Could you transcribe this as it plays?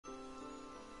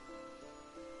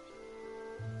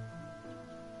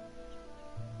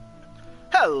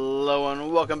Hello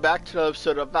and welcome back to another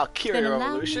episode of Valkyria Then allow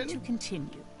Revolution. me to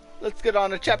continue. Let's get on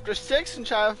to chapter 6 and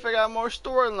try to figure out more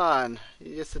storyline.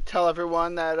 He gets to tell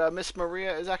everyone that Miss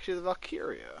Maria is actually the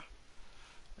Valkyria.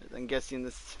 I'm guessing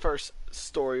this first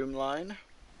storyline.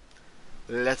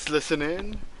 Let's listen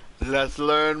in, let's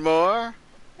learn more,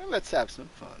 and let's have some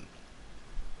fun.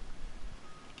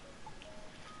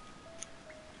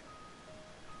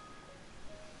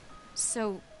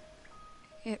 So,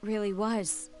 it really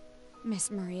was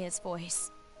Miss Maria's voice.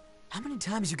 How many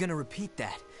times are you gonna repeat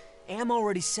that? Am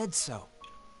already said so.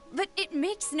 But it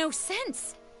makes no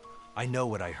sense. I know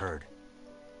what I heard.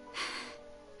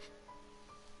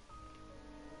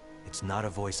 It's not a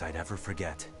voice I'd ever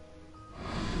forget.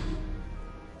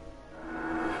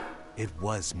 It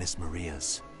was Miss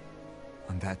Maria's.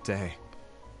 On that day.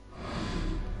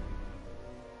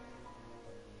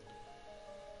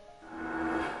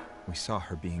 We saw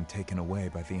her being taken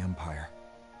away by the Empire.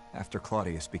 After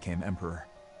Claudius became Emperor,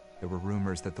 there were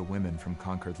rumors that the women from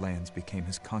conquered lands became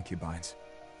his concubines.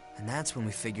 And that's when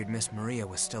we figured Miss Maria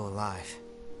was still alive.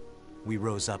 We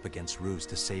rose up against Ruse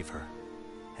to save her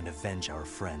and avenge our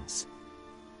friends.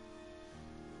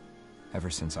 Ever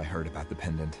since I heard about the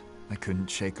pendant, I couldn't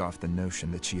shake off the notion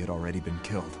that she had already been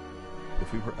killed.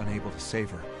 If we were unable to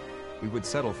save her, we would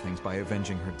settle things by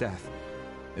avenging her death.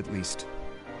 At least,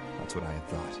 that's what I had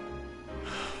thought.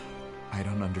 I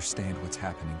don't understand what's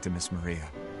happening to Miss Maria.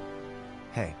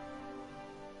 Hey,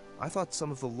 I thought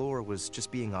some of the lore was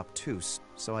just being obtuse,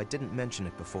 so I didn't mention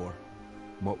it before.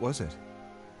 What was it?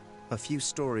 A few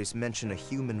stories mention a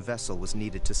human vessel was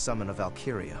needed to summon a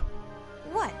Valkyria.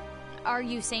 What? Are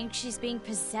you saying she's being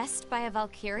possessed by a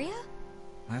Valkyria?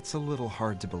 That's a little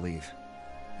hard to believe.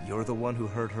 You're the one who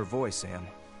heard her voice, Sam.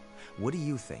 What do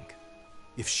you think?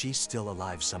 If she's still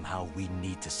alive somehow, we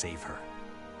need to save her.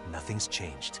 Nothing's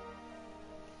changed.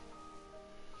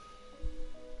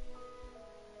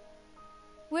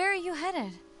 Where are you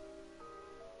headed?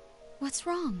 What's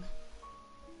wrong?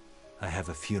 I have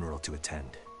a funeral to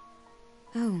attend.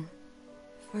 Oh,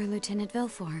 for Lieutenant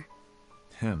Villefort.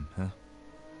 Him, huh?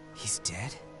 He's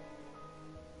dead?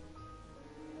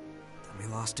 Then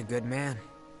we lost a good man.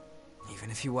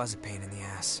 Even if he was a pain in the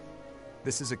ass.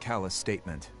 This is a callous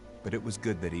statement, but it was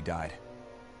good that he died.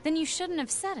 Then you shouldn't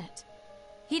have said it.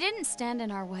 He didn't stand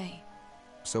in our way.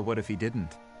 So what if he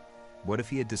didn't? What if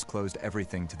he had disclosed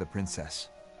everything to the princess?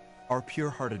 Our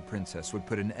pure-hearted princess would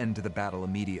put an end to the battle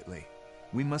immediately.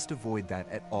 We must avoid that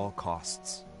at all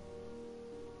costs.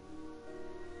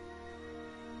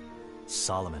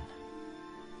 Solomon.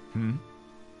 Hmm?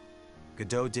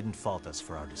 Godot didn't fault us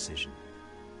for our decision.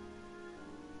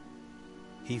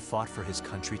 He fought for his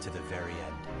country to the very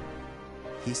end.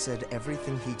 He said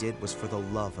everything he did was for the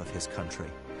love of his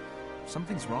country.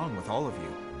 Something's wrong with all of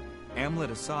you.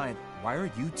 Amlet aside, why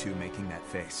are you two making that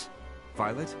face?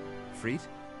 Violet? Friet?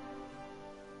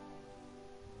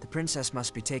 The princess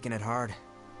must be taking it hard.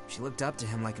 She looked up to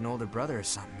him like an older brother or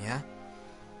something, yeah?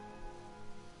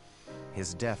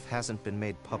 His death hasn't been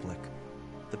made public.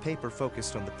 The paper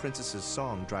focused on the princess's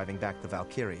song driving back the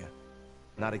Valkyria.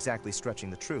 Not exactly stretching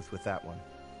the truth with that one.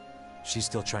 She's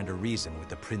still trying to reason with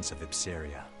the Prince of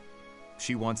Ipseria.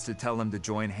 She wants to tell him to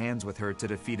join hands with her to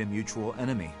defeat a mutual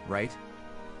enemy, right?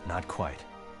 Not quite.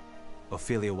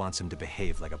 Ophelia wants him to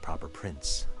behave like a proper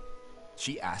prince.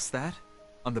 She asked that?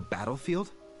 On the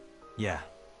battlefield? Yeah.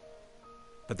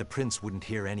 But the prince wouldn't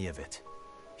hear any of it.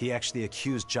 He actually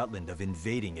accused Jutland of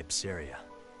invading Ipseria.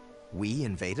 We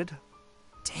invaded?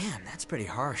 Damn, that's pretty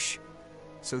harsh.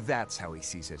 So that's how he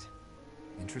sees it.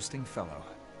 Interesting fellow.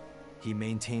 He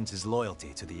maintains his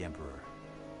loyalty to the Emperor.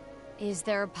 Is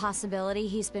there a possibility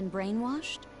he's been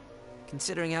brainwashed?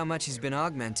 Considering how much he's been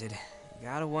augmented, you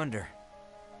gotta wonder.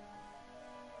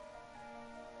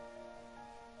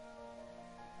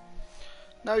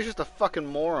 Now he's just a fucking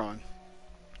moron.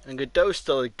 And Godot's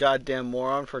still a goddamn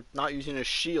moron for not using a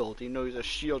shield, even though he's a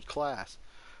shield class.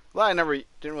 Well, I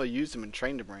didn't really use him and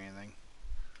trained him or anything.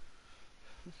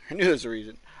 I knew there was a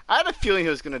reason. I had a feeling he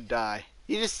was gonna die.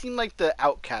 He just seemed like the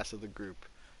outcast of the group.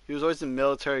 He was always in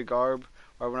military garb,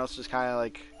 while everyone else was kind of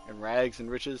like in rags and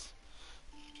riches.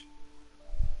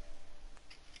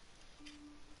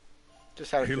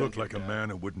 Just had a He feeling looked like a die. man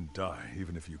who wouldn't die,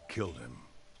 even if you killed him.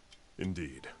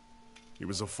 Indeed. He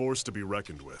was a force to be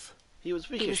reckoned with. He was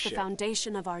weak He as was the shit.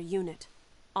 foundation of our unit,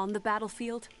 on the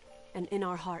battlefield and in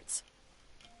our hearts.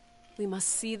 We must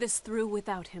see this through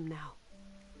without him now.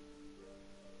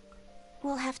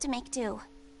 We'll have to make do.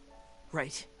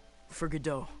 Right. For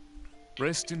Godot.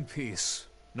 Rest in peace,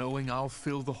 knowing I'll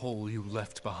fill the hole you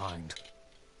left behind.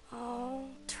 Oh,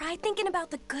 try thinking about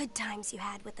the good times you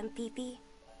had with him, Fifi.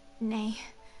 Nay.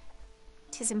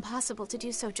 'Tis impossible to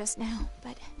do so just now,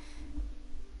 but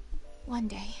one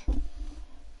day.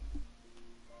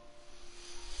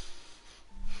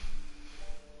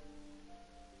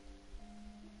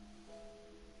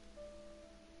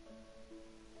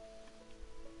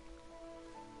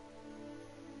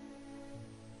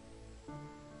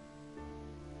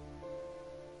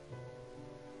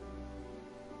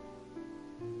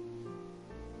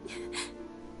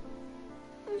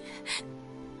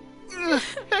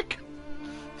 Heck.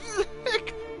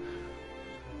 Heck.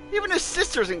 Even his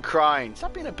sister isn't crying.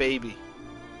 Stop being a baby.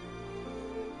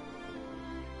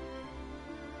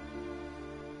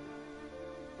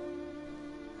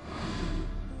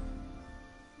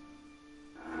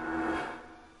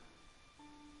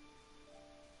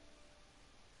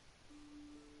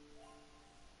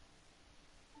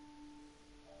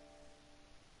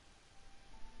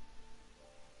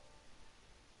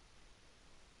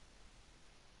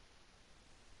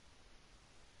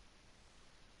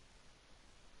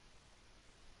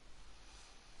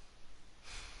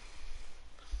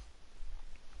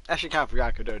 Actually, kind of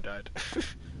forgot Godot died.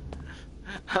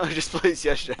 I was just pleased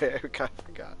yesterday. I kind of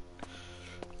forgot.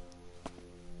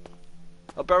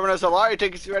 Hope everyone has a lottery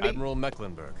tickets ready. Admiral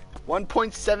Mecklenburg.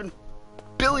 $1.7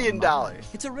 billion.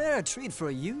 It's a rare treat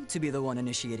for you to be the one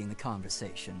initiating the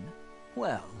conversation.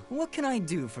 Well, what can I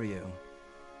do for you?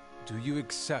 Do you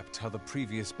accept how the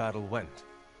previous battle went?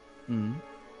 Hmm?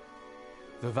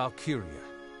 The Valkyria.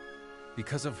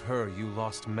 Because of her, you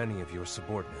lost many of your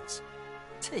subordinates.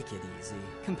 Take it easy.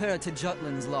 Compared to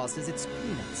Jutland's losses, it's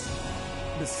peanuts.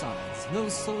 Besides,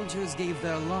 those soldiers gave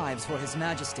their lives for His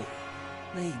Majesty.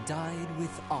 They died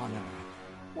with honor.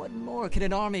 What more could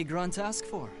an army grunt ask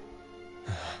for?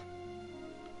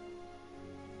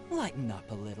 Lighten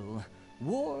up a little.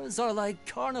 Wars are like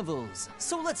carnivals,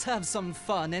 so let's have some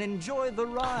fun and enjoy the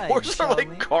ride. Wars are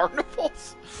like we?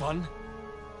 carnivals? Fun?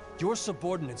 Your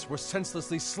subordinates were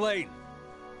senselessly slain.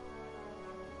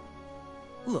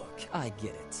 Look, I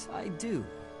get it. I do.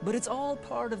 But it's all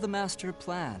part of the master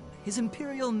plan. His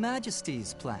Imperial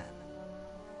Majesty's plan.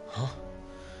 Huh?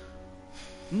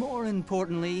 More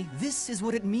importantly, this is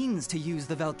what it means to use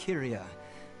the Valkyria.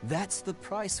 That's the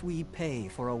price we pay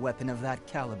for a weapon of that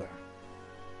caliber.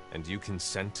 And you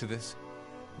consent to this?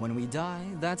 When we die,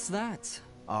 that's that.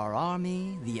 Our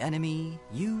army, the enemy,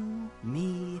 you,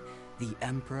 me, the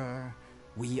Emperor,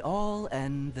 we all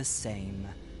end the same.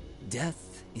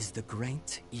 Death is the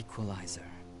great equalizer.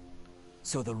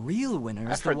 So the real winner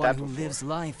is the one who lives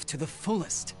life to the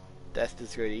fullest. Death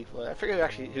is the great equalizer. I forget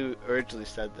actually who originally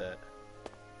said that.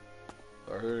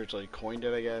 Or who originally coined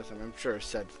it, I guess. I mean, I'm sure it's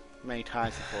said many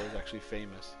times before it was actually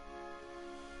famous.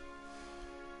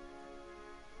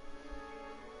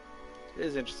 It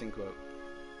is an interesting quote.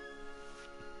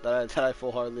 That I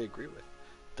full-heartedly agree with.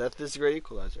 Death is the great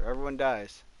equalizer. Everyone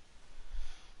dies.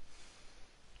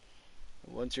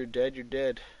 Once you're dead, you're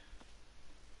dead.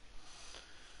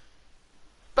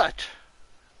 But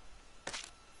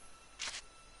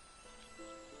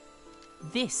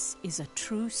this is a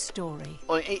true story.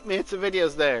 Only 8 minutes of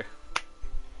videos there.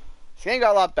 This game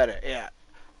got a lot better. Yeah,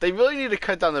 they really need to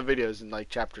cut down the videos in like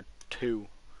chapter 2,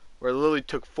 where it literally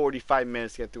took 45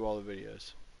 minutes to get through all the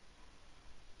videos.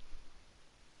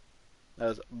 That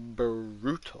was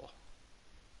brutal.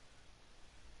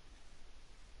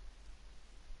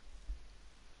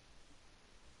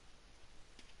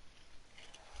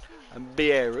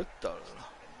 Brutal.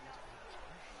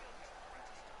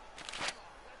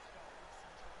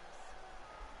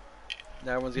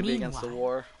 Now everyone's gonna be against the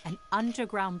war. An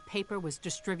underground paper was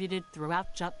distributed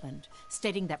throughout Jutland,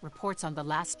 stating that reports on the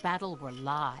last battle were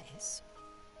lies.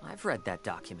 I've read that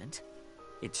document.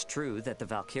 It's true that the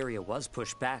Valkyria was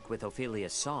pushed back with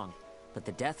Ophelia's song, but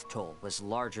the death toll was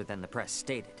larger than the press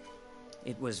stated.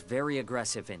 It was very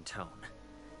aggressive in tone.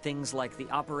 Things like the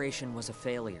operation was a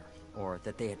failure, or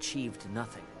that they achieved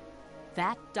nothing.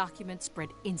 That document spread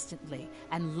instantly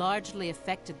and largely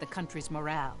affected the country's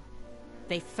morale.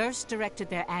 They first directed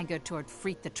their anger toward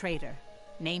Freet the traitor,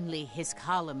 namely his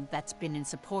column that's been in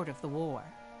support of the war.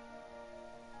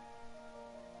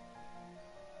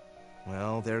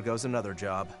 Well, there goes another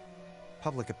job.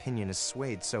 Public opinion is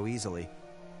swayed so easily.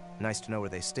 Nice to know where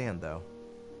they stand, though.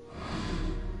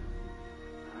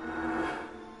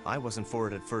 I wasn't for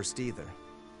it at first either,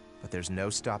 but there's no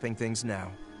stopping things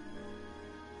now.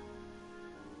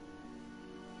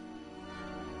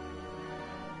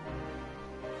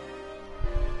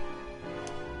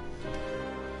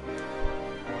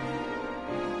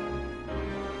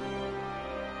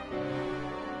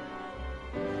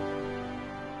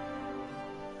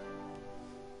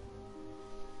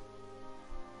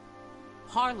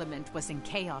 Parliament was in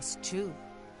chaos too.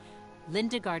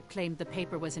 Lindegard claimed the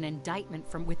paper was an indictment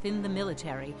from within the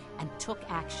military and took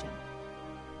action.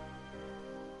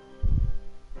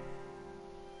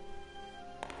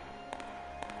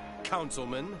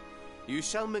 Councilman, you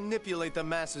shall manipulate the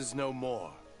masses no more.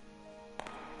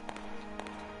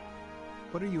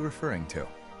 What are you referring to?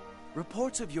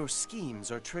 Reports of your schemes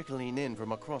are trickling in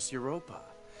from across Europa,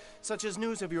 such as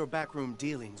news of your backroom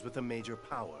dealings with a major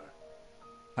power.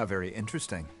 How very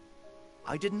interesting.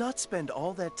 I did not spend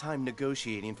all that time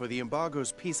negotiating for the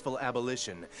embargo's peaceful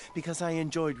abolition because I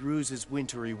enjoyed Ruse's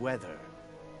wintry weather.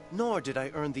 Nor did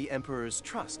I earn the Emperor's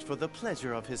trust for the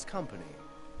pleasure of his company.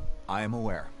 I am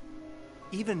aware.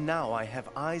 Even now I have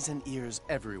eyes and ears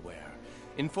everywhere.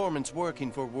 Informants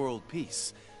working for world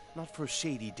peace, not for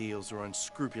shady deals or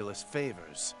unscrupulous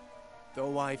favors.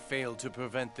 Though I failed to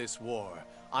prevent this war,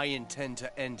 I intend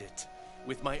to end it.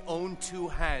 With my own 2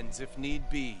 hands if need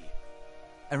be.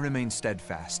 I remain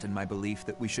steadfast in my belief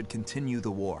that we should continue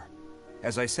the war.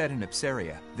 As I said in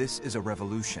Ipsaria, this is a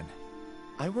revolution.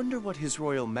 I wonder what His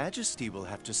Royal Majesty will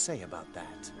have to say about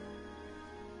that.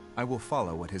 I will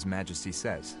follow what His Majesty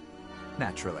says.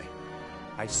 Naturally.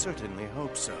 I certainly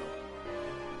hope so.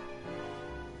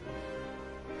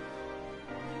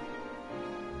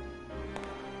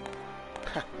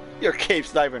 Your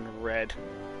cape's not even red.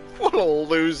 What a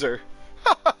loser.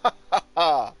 Ha ha ha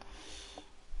ha.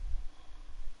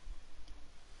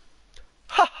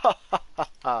 Ha ha ha ha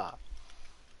ha.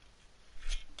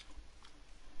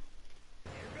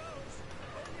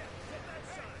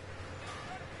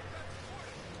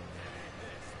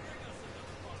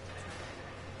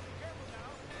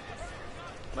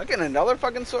 Am I getting another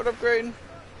fucking sword upgrade?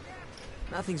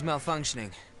 Nothing's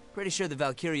malfunctioning. Pretty sure the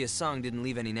Valkyria's song didn't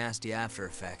leave any nasty after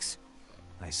effects.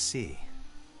 I see.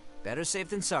 Better safe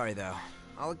than sorry, though.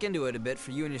 I'll look into it a bit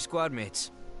for you and your squad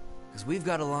mates. Because we've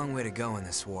got a long way to go in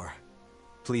this war.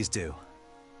 Please do.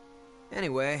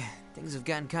 Anyway, things have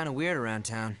gotten kind of weird around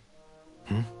town.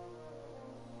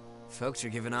 Folks are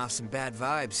giving off some bad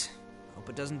vibes. Hope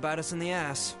it doesn't bite us in the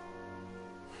ass.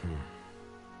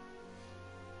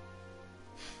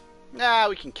 Nah,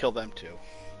 we can kill them too.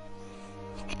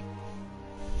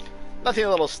 Nothing a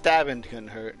little stabbing couldn't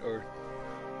hurt, or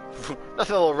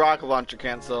nothing a little rocket launcher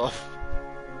can't solve.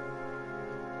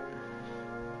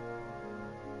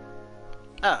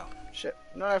 Oh, shit.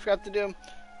 You know what I forgot to do?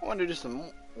 I want to do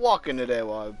some walking today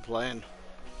while I'm playing.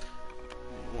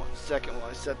 1 second while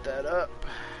I set that up.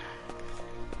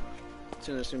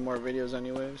 Soon there's some more videos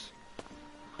anyways.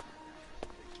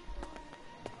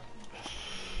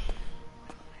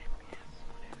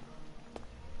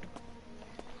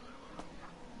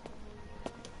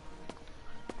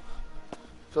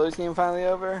 Phillies game finally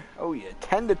over? Oh yeah,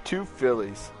 10-2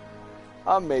 Phillies.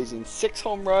 Amazing. 6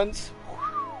 home runs.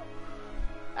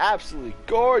 Absolutely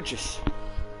gorgeous.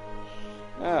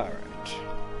 Alright.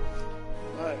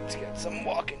 Let's get some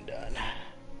walking done.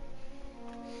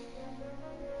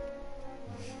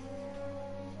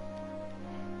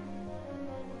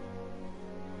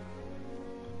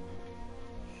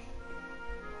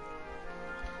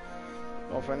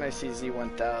 Well, for a nice easy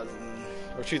 1,000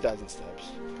 or 2,000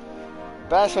 steps.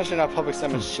 Bad question how public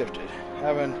sentiment shifted.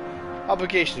 Having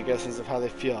obligation to get a sense of how they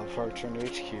feel before I return to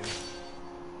HQ.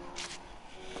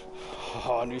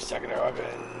 Oh, new secondary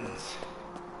weapons.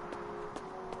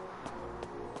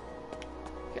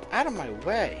 Get out of my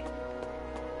way.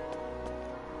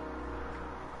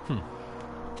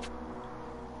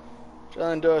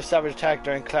 Trying to do a savage attack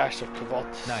during Clash of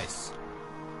Cavalt. Nice.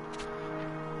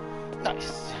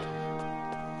 Nice.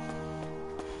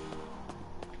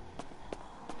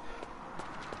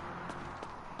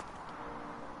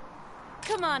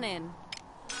 Come on in.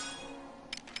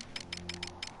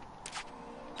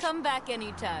 Come back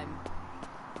anytime.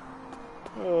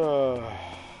 Alright,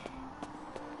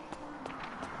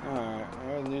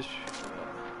 these.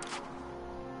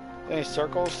 Any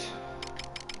circles?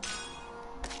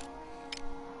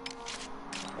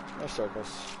 No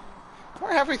circles.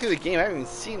 We're halfway through the game, I haven't even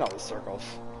seen all the circles.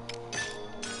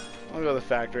 I'll go to the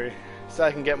factory so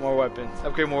I can get more weapons,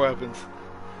 upgrade more weapons.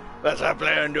 That's our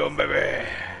plan, do 'em, baby.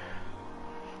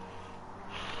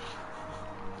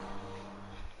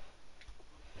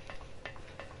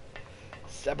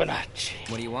 Sabanachi.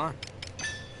 What do you want?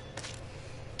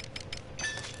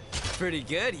 Pretty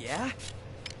good, yeah?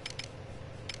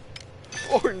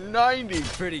 490.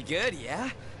 Pretty good,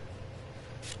 yeah?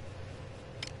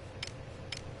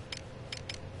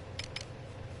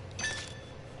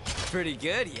 Pretty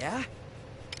good, yeah?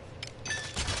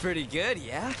 Pretty good,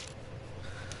 yeah?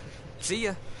 See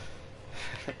ya.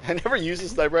 I never use a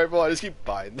sniper rifle, I just keep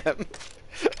buying them.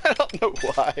 I don't know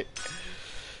why.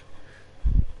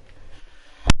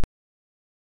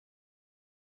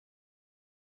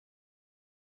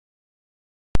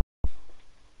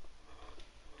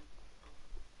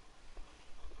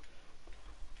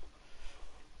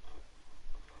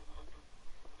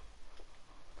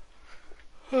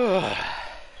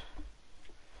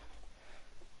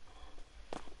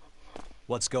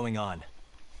 What's going on?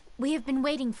 We have been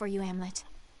waiting for you, Hamlet.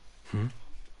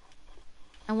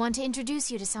 I want to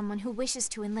introduce you to someone who wishes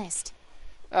to enlist.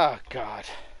 Oh, God.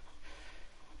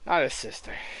 Not his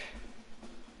sister.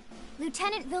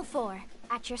 Lieutenant Villefort,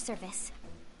 at your service.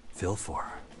 Villefort.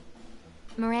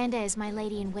 Miranda is my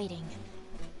lady-in-waiting.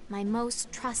 My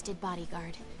most trusted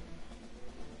bodyguard.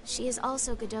 She is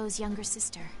also Godot's younger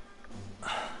sister.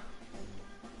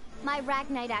 My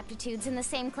Ragnite aptitude's in the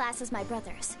same class as my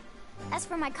brother's. As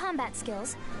for my combat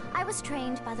skills, I was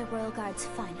trained by the Royal Guard's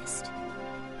finest.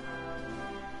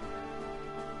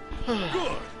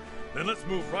 Good! Then let's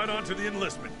move right on to the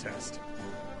enlistment test.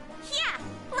 Yeah!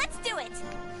 Let's do it!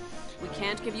 We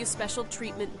can't give you special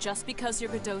treatment just because you're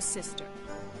Godot's sister.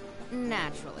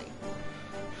 Naturally.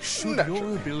 Should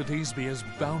your abilities be as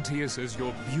bounteous as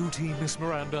your beauty, Miss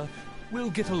Miranda, we'll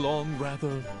get along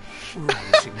rather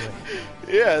ravishingly.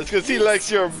 Yeah, it's because he likes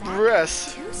your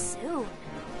breasts. Too soon.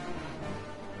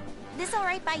 This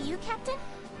alright by you, Captain?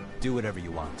 Do whatever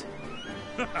you want.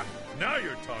 Now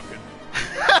you're talking.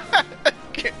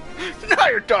 Now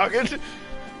you're talking.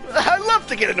 I'd love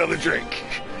to get another drink.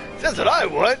 That's what I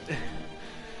want.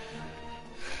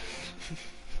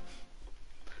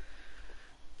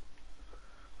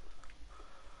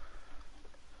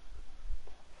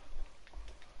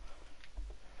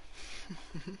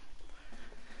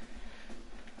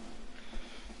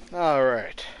 All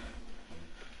right.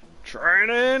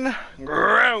 Training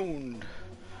ground.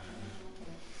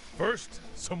 First,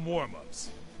 some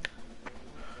warm-ups.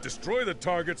 Destroy the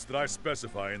targets that I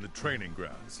specify in the training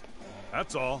grounds.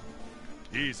 That's all.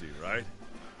 Easy, right?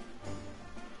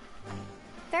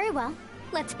 Very well.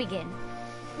 Let's begin.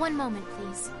 One moment,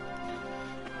 please.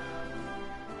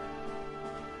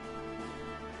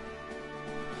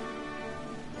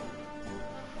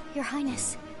 Your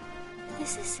Highness,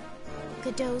 this is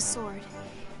Godot's sword.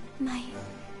 my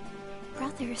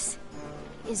brother's.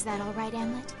 Is that all right,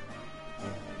 Hamlet?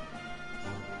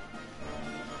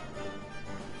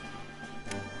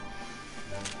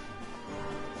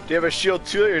 Do you have a shield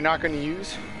too that you're not going to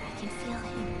use? I can feel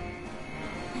him.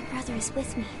 My brother is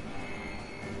with me.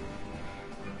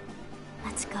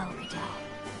 Let's go, Godot.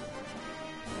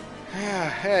 Yeah,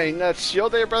 hey, that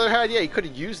shield that your brother had, yeah, you could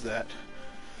have used that.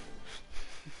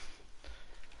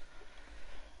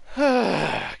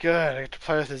 Good, I get to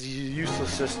play with his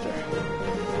useless sister.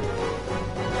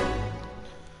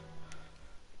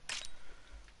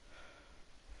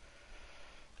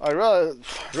 I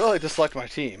really dislike my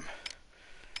team.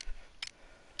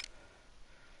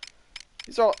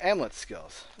 These are all Hamlet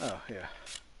skills. Oh, yeah.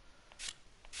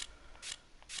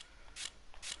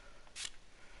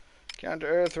 Counter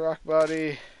Earth, Rock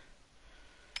Body.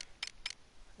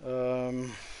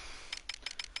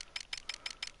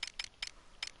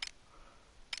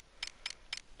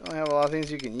 Don't have a lot of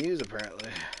things you can use apparently.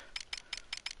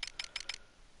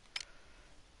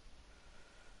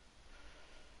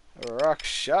 A rock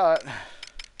shot.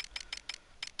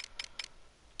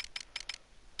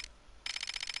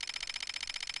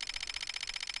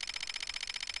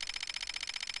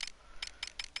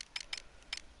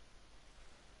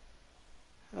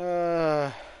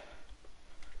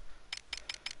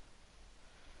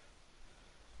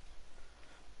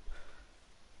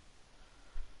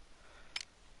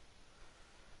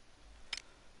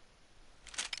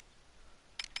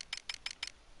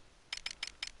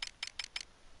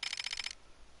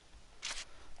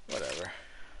 Whatever.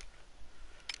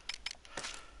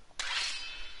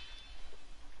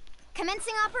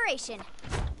 Commencing operation.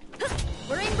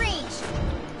 We're in range.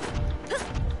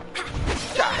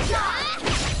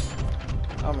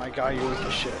 Oh my god, you're weak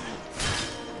as shit.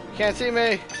 Can't see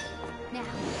me. Now,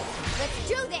 let's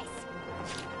do this.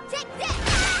 Take this.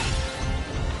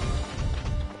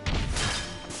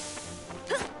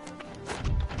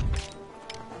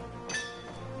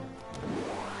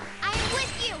 I am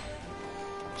with you.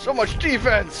 So much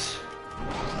defense.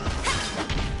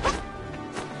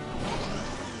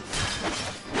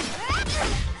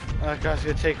 That guy's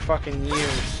gonna take fucking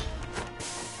years.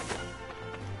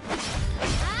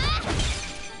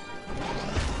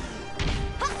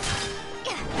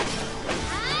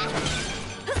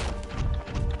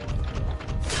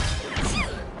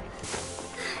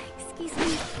 Excuse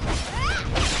me.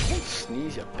 Don't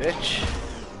sneeze, you bitch.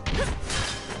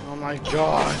 Oh my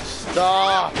god,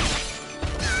 stop!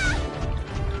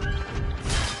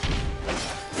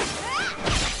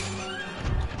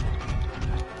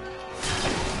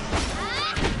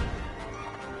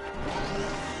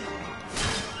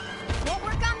 Won't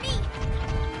work on me.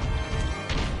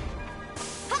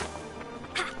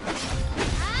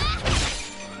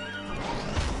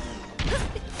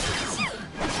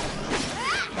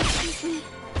 Excuse me.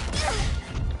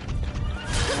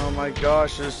 my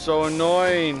gosh, this is so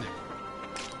annoying.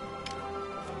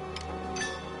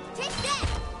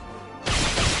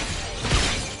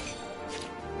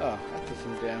 Oh, that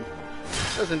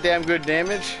does some damn good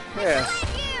damage. Yeah.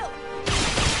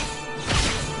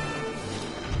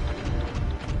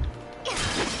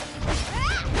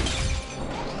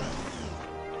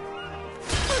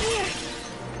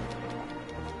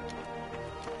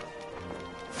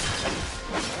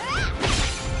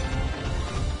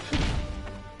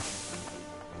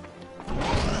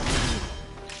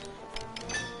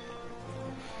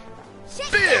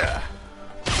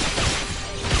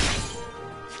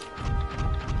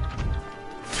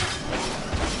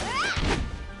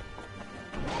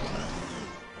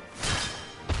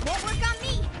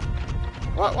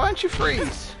 Why don't you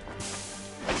freeze?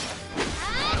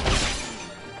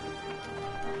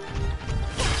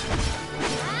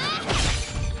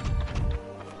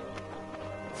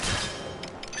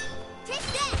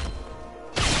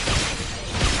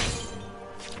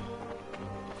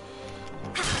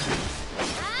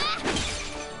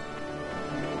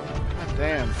 God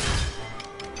damn.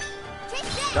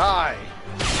 Die.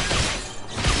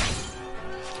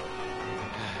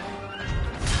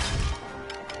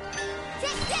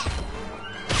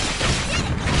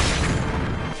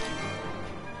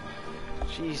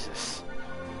 Jesus.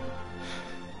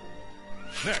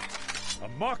 Next, a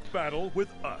mock battle with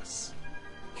us.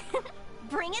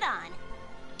 Bring it on.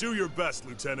 Do your best,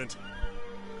 Lieutenant.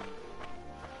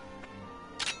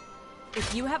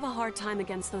 If you have a hard time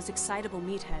against those excitable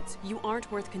meatheads, you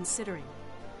aren't worth considering.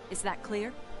 Is that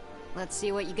clear? Let's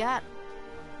see what you got.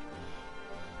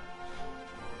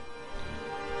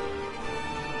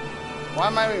 Why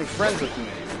am I even friends with me?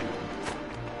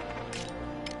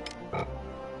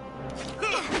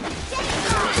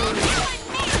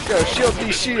 Go, shield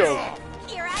these shield.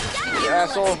 Here I go. You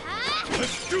asshole.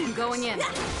 I'm going in.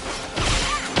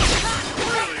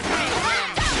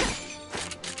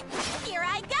 Here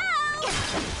I go.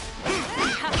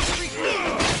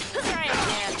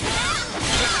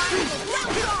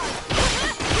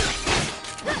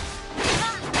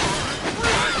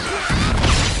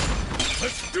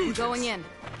 I'm going in.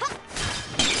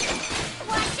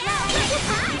 Watch out.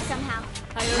 Somehow.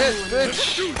 Miss,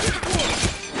 bitch.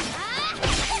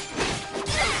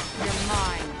 You're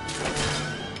mine.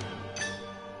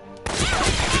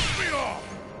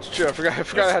 It's true. I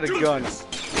forgot I had a gun.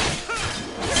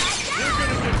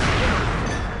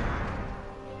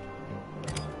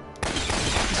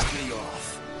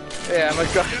 Yeah,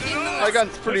 my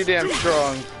gun's pretty damn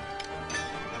strong.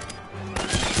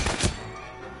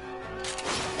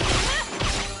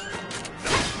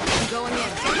 I'm going in.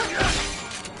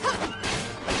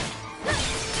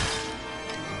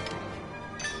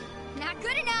 Not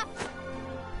good enough.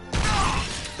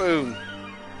 Boom.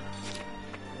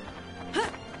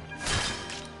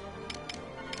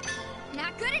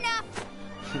 Not good enough.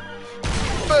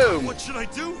 Boom. What should I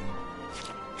do?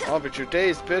 Oh, but your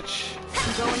days, bitch.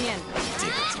 I'm going in.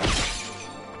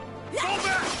 Fall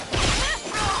back!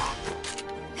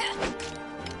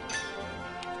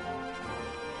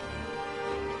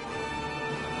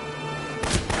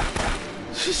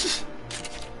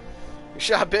 You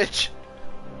shot, bitch.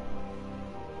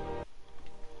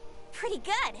 Pretty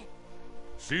good.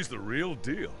 She's the real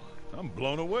deal. I'm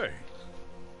blown away.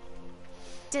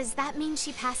 Does that mean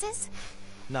she passes?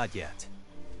 Not yet.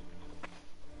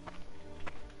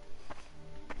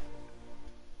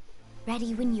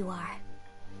 Ready when you are.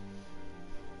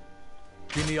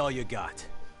 Give me all you got.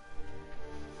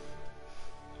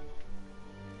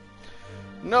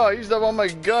 No, I used up all my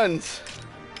guns.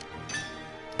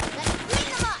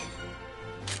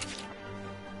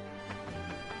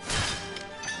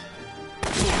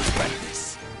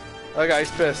 That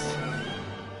guy's pissed.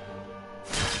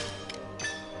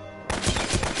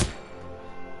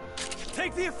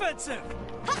 Take the offensive!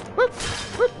 Whoop,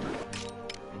 whoop.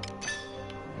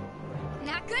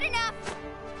 Not good enough.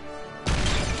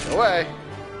 Away.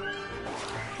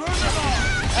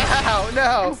 Ow,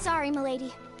 no. I'm sorry,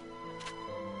 milady.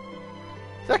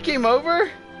 That game over?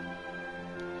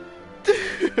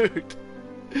 Dude.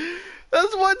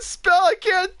 That's one spell I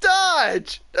can't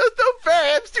dodge. That's no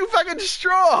fair. I'm too fucking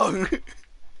strong.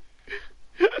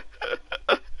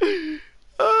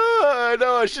 Oh,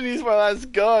 no, I shouldn't use my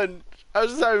last gun. I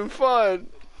was just having fun.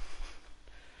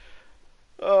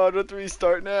 Oh, I don't have to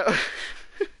restart now.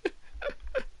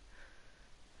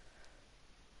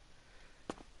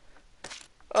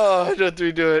 Oh, I don't have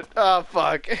to redo it. Oh,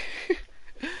 fuck.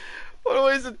 What a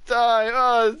waste of time.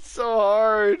 Oh, it's so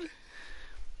hard.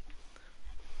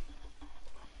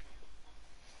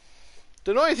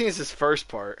 The annoying thing is this first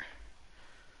part.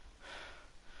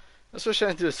 That's what I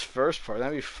should do this first part.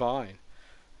 That'd be fine.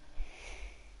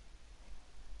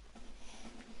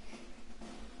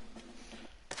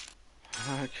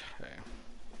 Okay.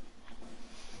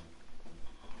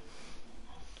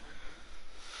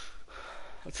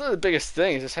 That's not the biggest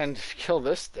thing, is just having to kill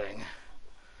this thing.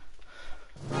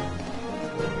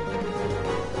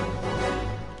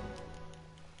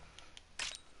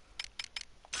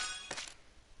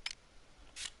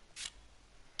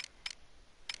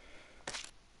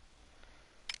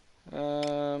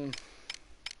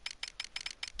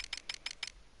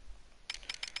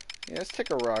 Yeah, let's take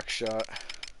a rock shot.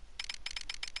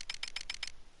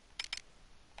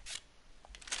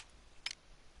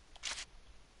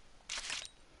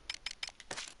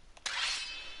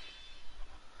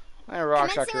 My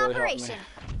rock shot can really help me.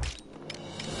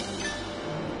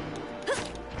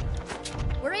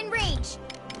 We're in range.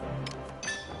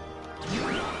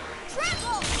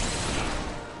 Trample!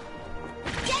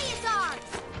 Deus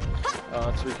arms! Oh,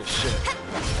 that's weak as shit.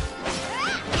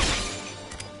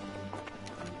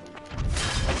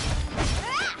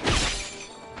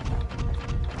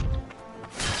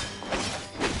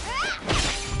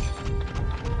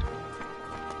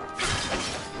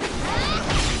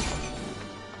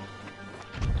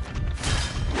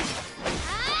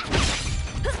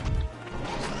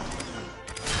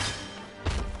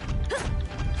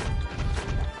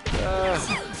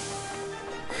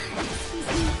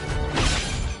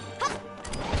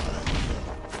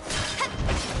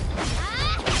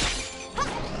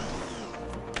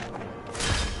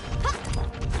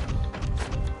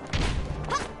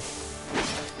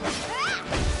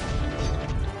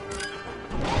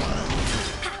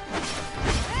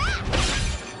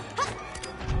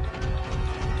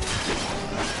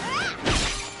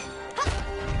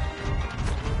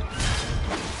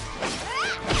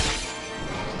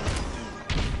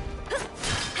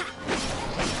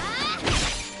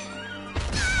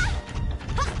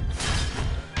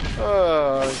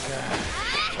 Oh, God.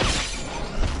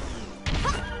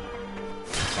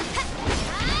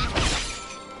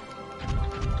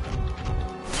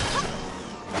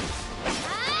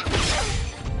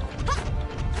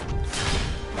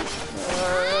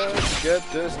 Let's get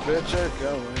this bitch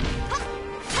going.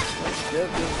 Let's get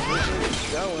this bitch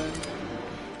going.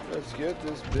 Let's get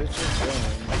this bitch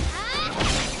going.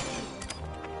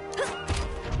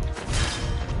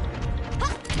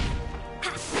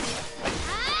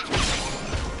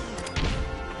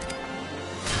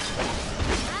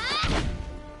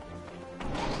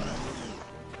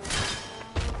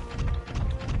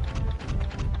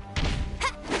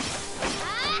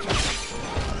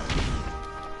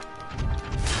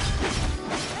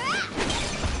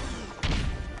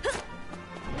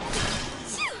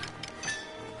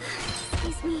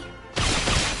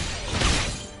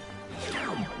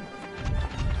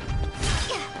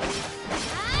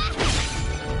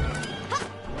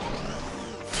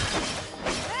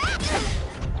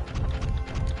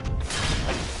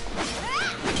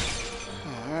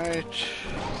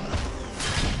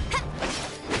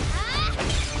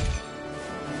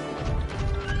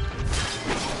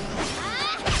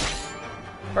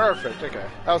 Perfect, okay.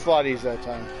 That was a lot easier that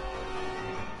time.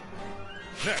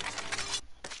 Next.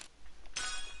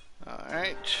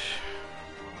 Alright.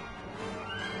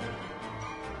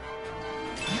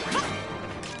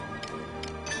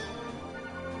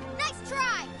 Nice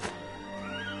try!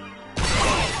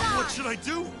 What should I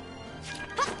do?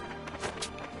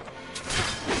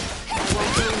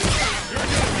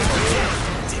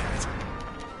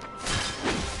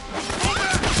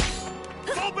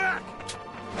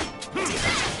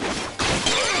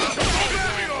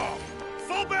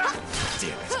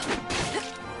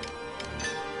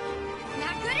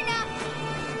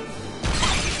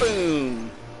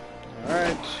 Boom.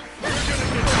 Alright.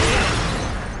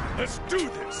 Let's do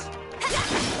this.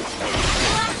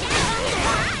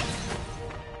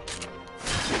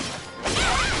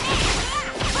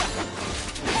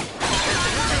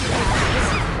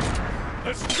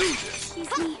 Let's do this.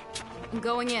 Excuse me. I'm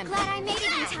going in. Glad I made it in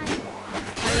time.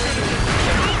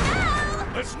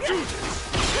 Let's do this.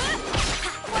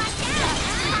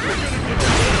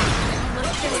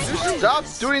 Would you stop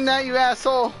doing that, you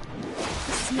asshole?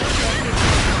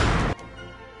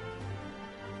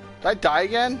 Did I die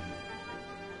again?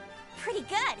 Pretty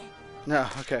good. No,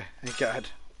 okay, thank God.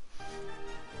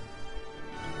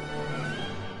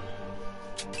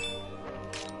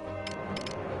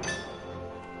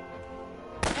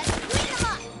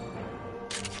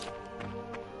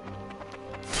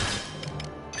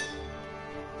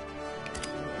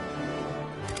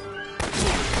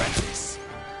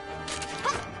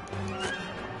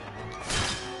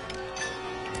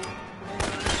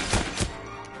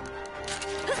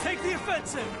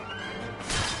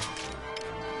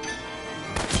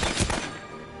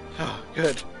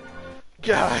 Good.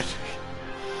 God.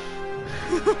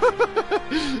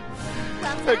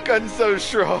 That gun's so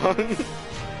strong.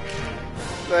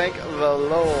 Thank the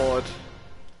Lord.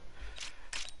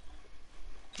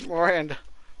 Miranda,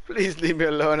 please leave me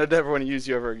alone. I never want to use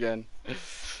you ever again.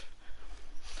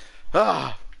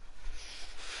 Ah.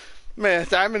 Man,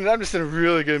 I'm just in a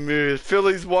really good mood.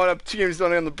 Phillies won up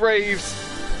 2-1 on the Braves.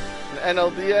 And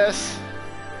NLDS.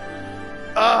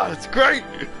 Ah, it's great.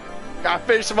 Gotta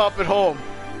finish them up at home.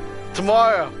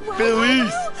 Tomorrow, Wow,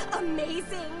 Phillies.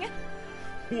 Amazing.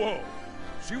 Whoa.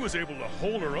 She was able to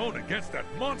hold her own against that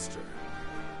monster.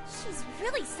 She's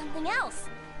really something else.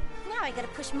 Now I gotta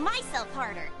push myself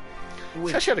harder.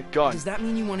 Wait, she had a gun. Does that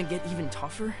mean you want to get even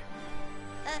tougher?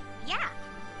 Yeah.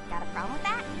 Got a problem with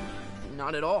that?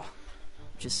 Not at all.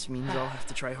 Just means I'll have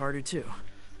to try harder too.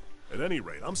 At any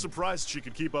rate, I'm surprised she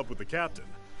could keep up with the captain.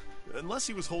 Unless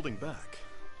he was holding back.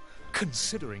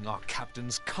 Considering our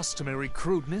captain's customary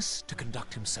crudeness, to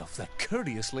conduct himself that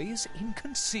courteously is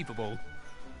inconceivable.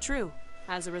 True.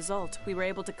 As a result, we were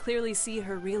able to clearly see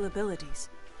her real abilities.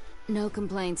 No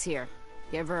complaints here.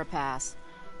 Give her a pass.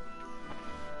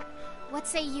 What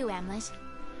say you, Amlet?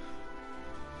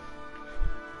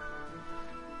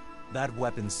 That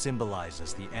weapon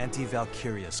symbolizes the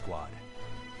anti-Valkyria squad.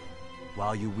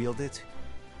 While you wield it,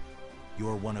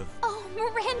 you're one of... Oh,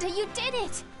 Miranda, you did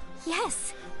it!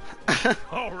 Yes.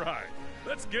 All right,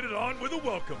 let's get it on with a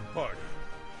welcome party.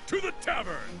 To the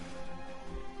tavern!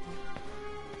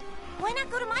 Why not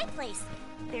go to my place?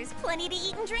 There's plenty to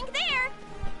eat and drink there.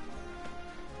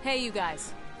 Hey, you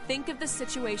guys. Think of the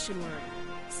situation we're in.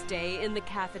 Stay in the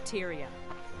cafeteria.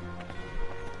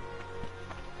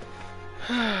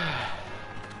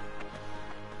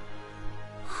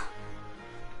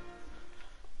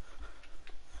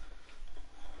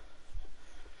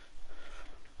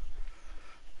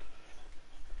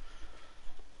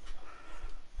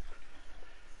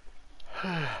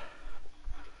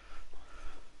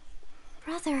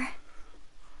 Brother.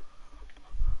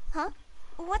 Huh?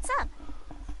 What's up?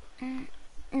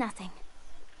 Nothing.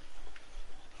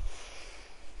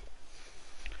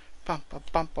 Bum, bum,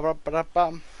 bum, bum, bum,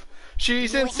 bum.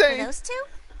 She's You waiting for insane. those two?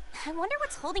 I wonder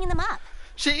what's holding them up.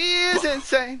 She is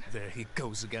insane. There he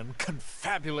goes again,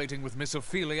 confabulating with Miss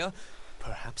Ophelia.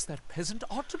 Perhaps that peasant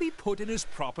ought to be put in his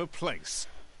proper place.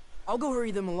 I'll go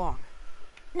hurry them along.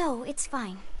 No, it's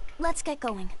fine. Let's get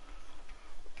going.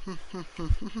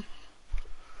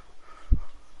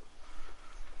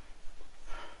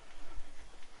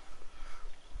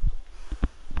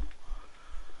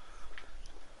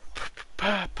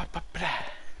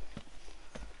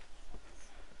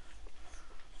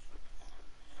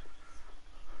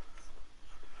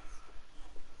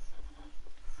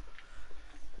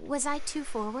 Was I too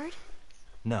forward?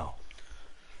 No.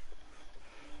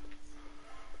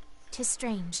 'Tis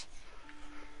strange.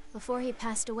 Before he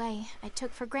passed away, I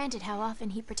took for granted how often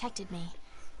he protected me.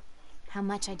 How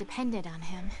much I depended on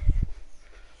him.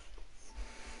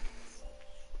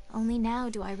 Only now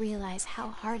do I realize how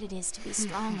hard it is to be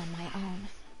strong on my own.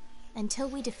 Until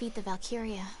we defeat the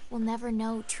Valkyria, we'll never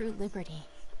know true liberty.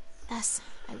 Thus,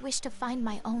 I wish to find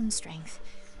my own strength.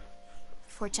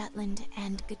 For Jutland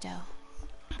and Godot.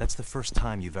 That's the first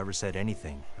time you've ever said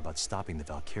anything about stopping the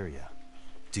Valkyria.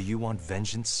 Do you want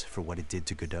vengeance for what it did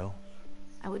to Godot?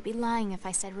 I would be lying if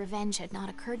I said revenge had not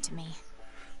occurred to me.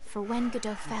 For when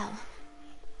Godot fell,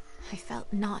 I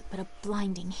felt naught but a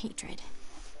blinding hatred.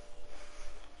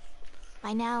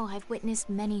 By now, I've witnessed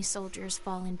many soldiers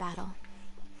fall in battle.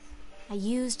 I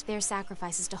used their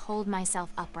sacrifices to hold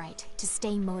myself upright, to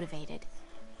stay motivated.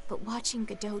 But watching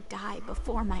Godot die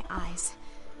before my eyes,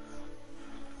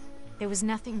 there was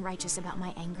nothing righteous about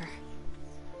my anger.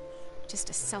 Just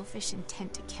a selfish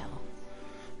intent to kill.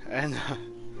 And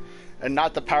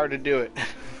not the power to do it.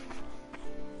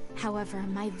 However,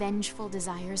 my vengeful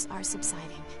desires are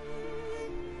subsiding.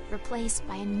 Replaced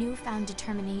by a newfound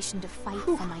determination to fight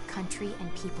for my country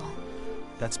and people.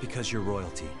 That's because you're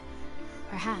royalty.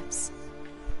 Perhaps.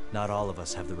 Not all of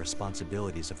us have the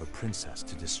responsibilities of a princess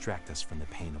to distract us from the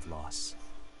pain of loss.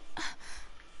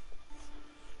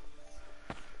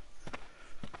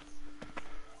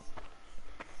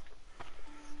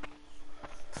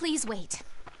 Please wait.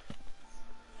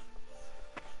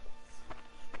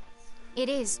 It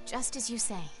is just as you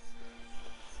say.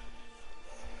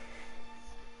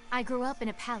 I grew up in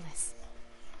a palace,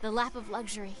 the lap of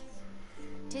luxury.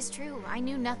 'Tis true, I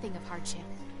knew nothing of hardship,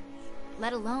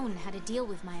 let alone how to deal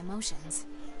with my emotions.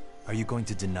 Are you going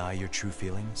to deny your true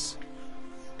feelings?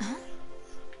 Huh?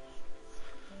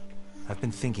 I've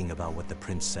been thinking about what the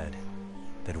prince said,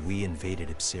 that we invaded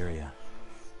Ipsyria.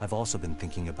 I've also been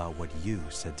thinking about what you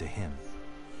said to him.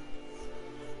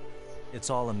 It's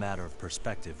all a matter of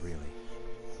perspective, really.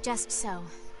 Just so.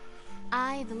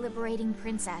 I, the liberating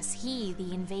princess, he,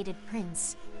 the invaded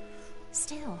prince.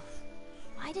 Still,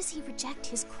 why does he reject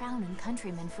his crown and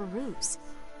countrymen for ruse?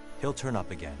 He'll turn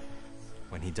up again.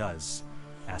 When he does,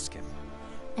 ask him.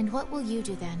 And what will you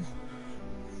do then?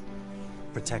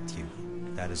 Protect you,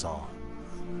 that is all.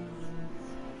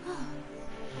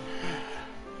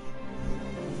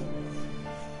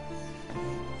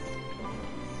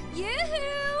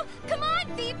 Yoo-hoo! Come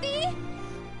on, Fifi!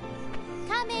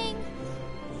 Coming!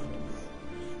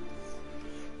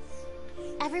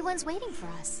 Everyone's waiting for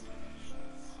us.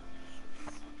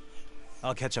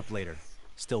 I'll catch up later.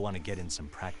 Still want to get in some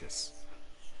practice.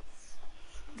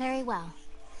 Very well.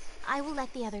 I will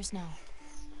let the others know.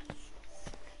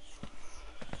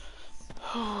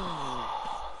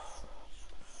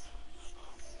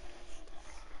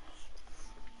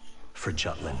 For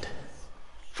Jutland.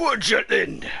 For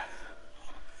Jutland!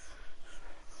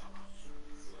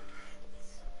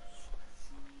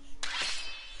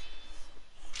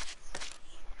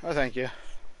 Oh, thank you.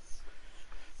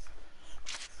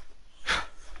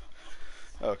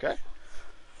 Okay.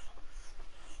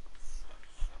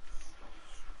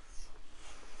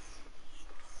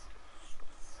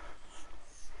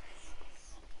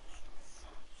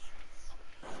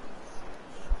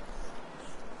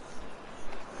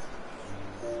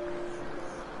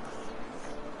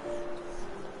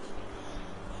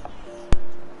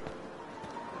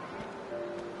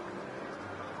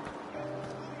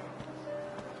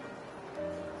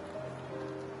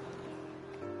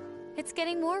 It's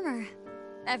getting warmer.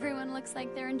 Everyone looks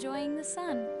like they're enjoying the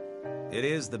sun. It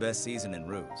is the best season in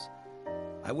Ruse.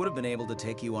 I would have been able to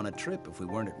take you on a trip if we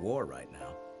weren't at war right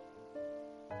now.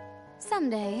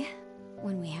 Someday,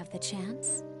 when we have the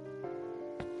chance.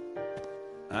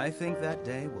 I think that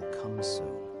day will come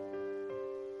soon.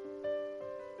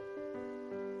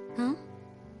 Huh?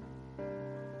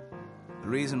 The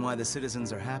reason why the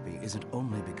citizens are happy isn't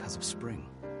only because of spring.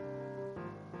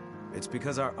 It's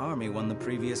because our army won the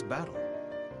previous battle.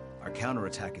 Our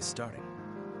counterattack is starting.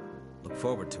 Look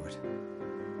forward to it.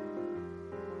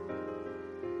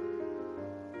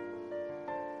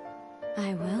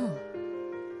 I will.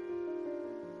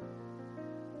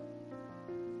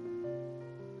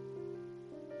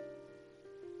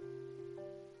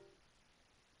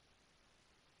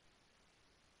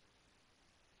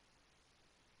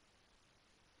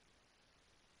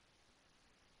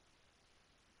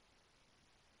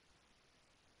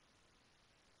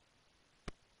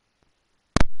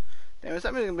 Damn, is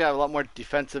that mean we have a lot more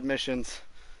defensive missions?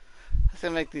 That's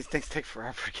gonna make these things take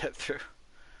forever to get through.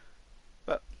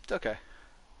 But it's okay.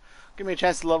 Give me a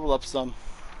chance to level up some.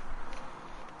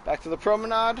 Back to the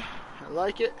promenade. I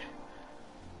like it.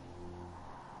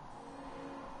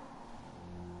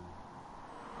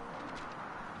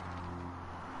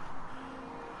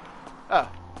 Oh,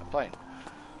 a plane.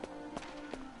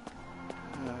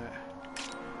 Alright.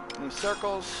 Any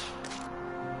circles?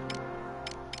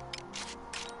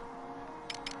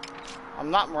 I'm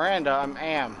not Miranda, I'm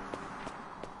Am.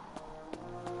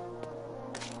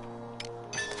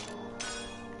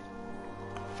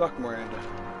 Fuck Miranda.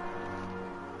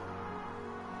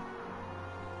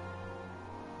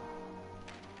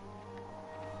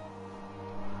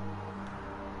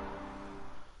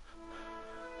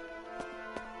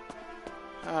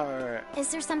 Alright. Is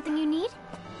there something you need?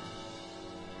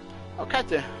 Oh,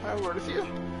 Captain, I have a word with you.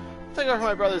 Take over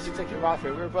my brother's executive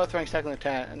offer. We were both ranked second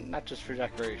lieutenant, and not just for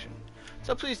decoration.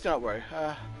 So please do not worry.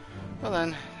 Well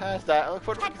then, that's that. I look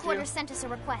forward to working with you. Headquarters sent us a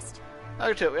request.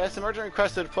 Number 2, we had some urgent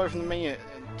requests to deploy from the main unit,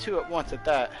 and 2 at once at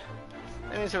that.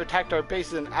 Enemies have attacked our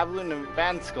bases in Avalon and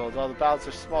Vanskull. While the battles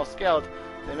are small-scaled,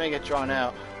 they may get drawn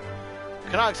out.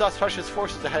 We cannot exhaust Prussia's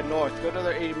forces to head north. Go to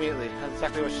their aid immediately. That's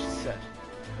exactly what she said.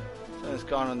 So it's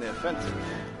gone on the offensive.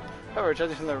 However,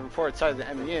 judging from the report side of the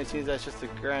enemy unit, it seems that's just the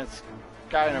grand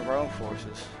guiding of our own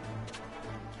forces.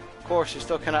 Of course, you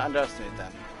still cannot underestimate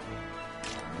them.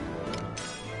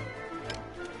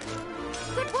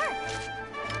 Good work!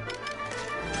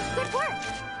 Good work!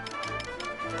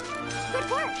 Good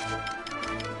work!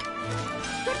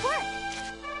 Good work!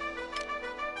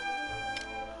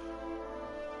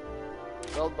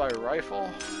 Felled by rifle.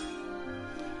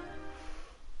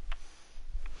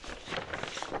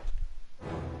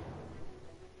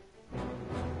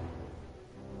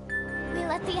 We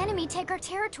let the enemy take our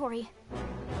territory.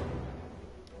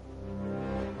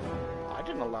 I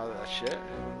didn't allow that shit.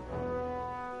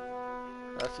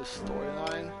 That's a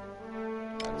storyline.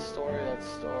 That's story, that's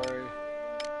story.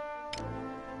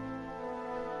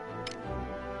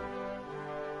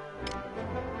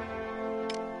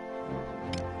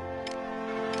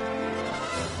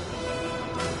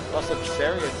 lost up this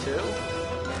area too.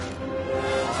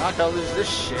 I'm not gonna lose this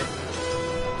shit.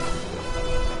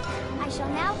 I shall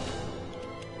now.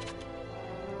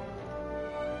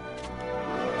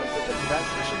 Defense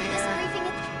mission here.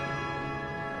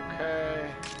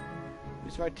 Okay.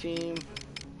 Who's my team?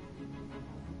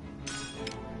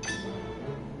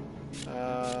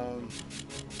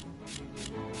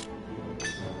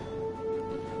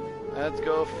 Let's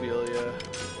go, Ophelia.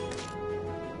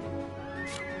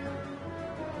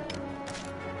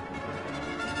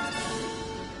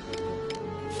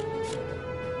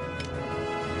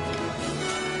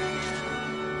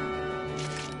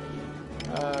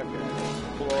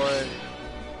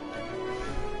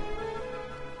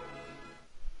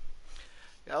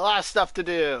 Got a lot of stuff to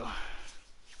do.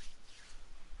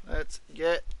 Let's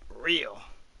get real.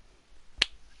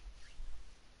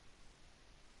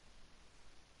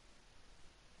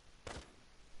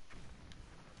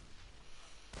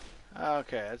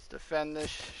 Okay, let's defend this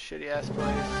shitty ass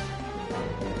place.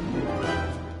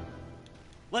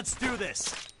 Let's do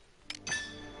this.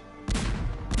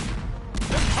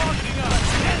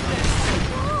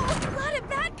 Oh, a lot of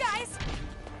bad guys!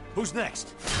 Who's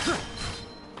next?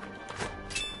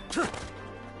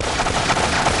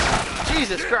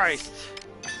 Jesus Christ!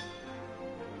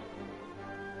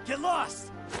 Get lost!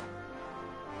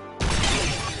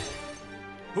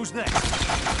 Who's next?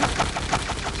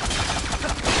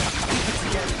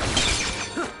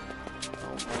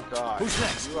 Oh my god. Who's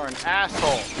next? You are an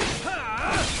asshole.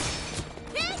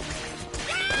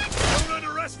 Don't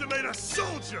underestimate a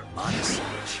soldier! Honest.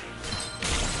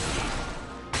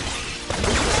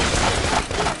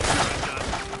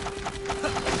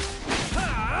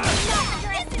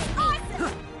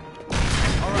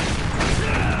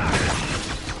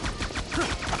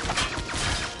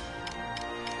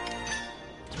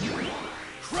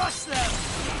 Crush them!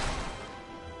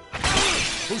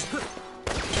 Who's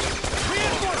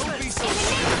reinforcements?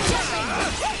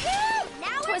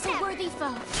 Was a worthy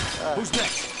foe. Who's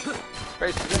next?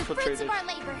 Base is Fruits infiltrated. of our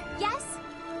labor. Yes.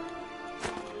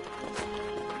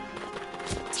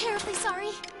 Terribly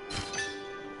sorry.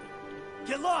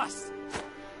 Get lost!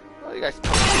 Oh, you guys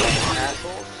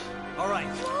assholes. All right.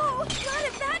 Whoa, a lot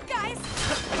of bad guys!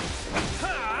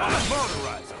 I'm a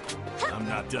motorizer. I'm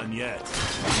not done yet.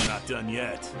 I'm not done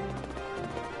yet.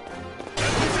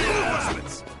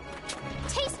 Reinforcements!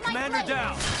 Taste my Commander blade.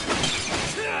 down!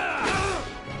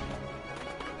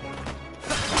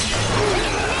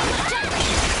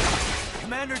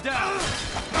 Commander down!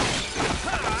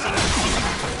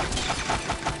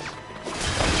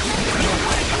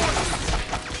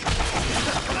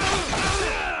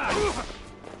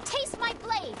 Taste my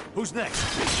blade. Who's next?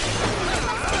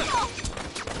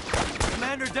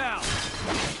 Commander down!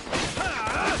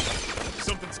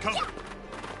 Something's coming.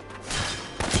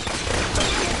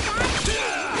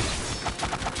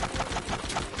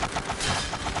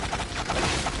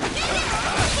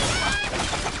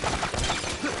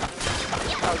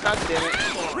 Oh, god damn it.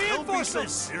 Don't be so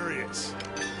serious.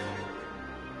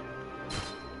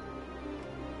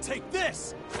 Take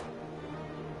this!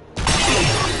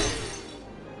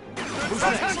 Who's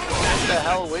next? Get the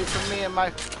hell away from me and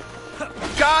my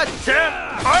goddamn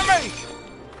army!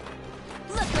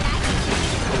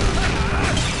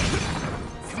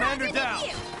 Commander down!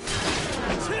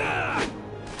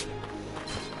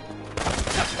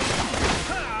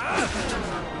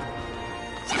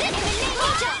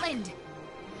 Jutland.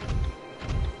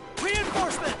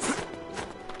 Reinforcements!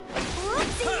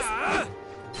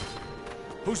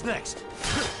 Who's next?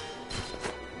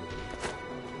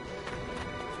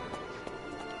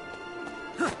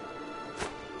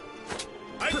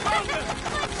 I found him!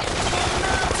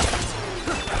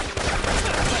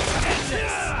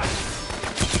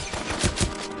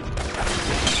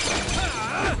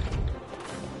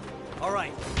 All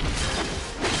right.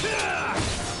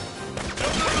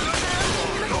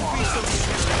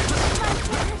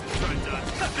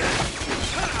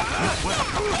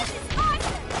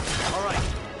 All right.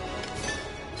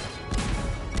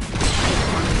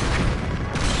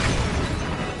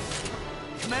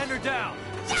 Commander down.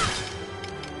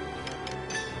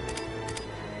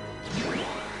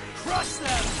 Crush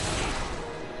them.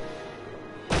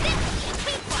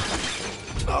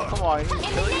 Oh, come on, you In the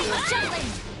kill name you. of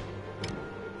Jutland.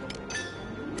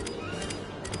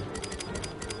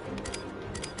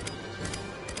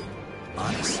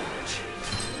 Honest.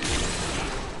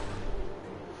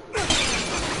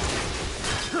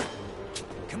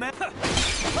 Command.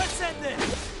 Let's end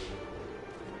this.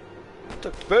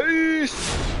 Took base.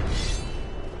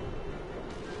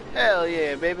 Hell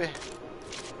yeah, baby.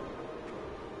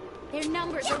 Their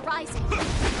numbers are rising.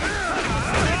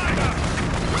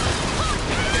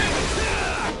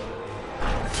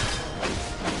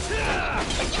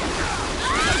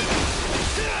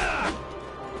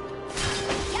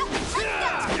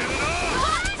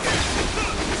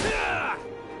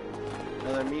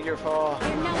 Another meteor fall.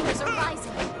 Their numbers are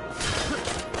rising.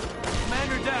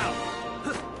 Commander down.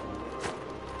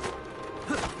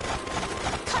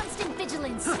 Constant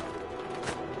vigilance.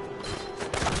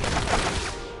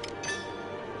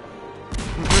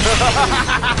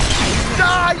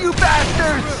 Die, you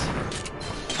bastards!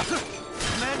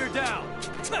 Commander down.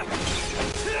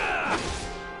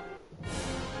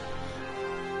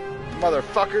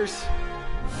 Motherfuckers.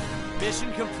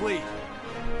 Mission complete.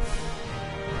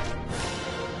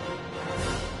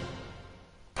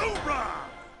 Hoorah!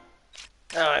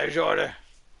 There's your order.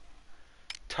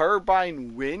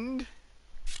 Turbine wind?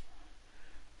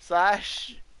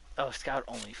 Slash... Oh, scout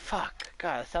only. Fuck.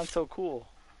 God, that sounds so cool.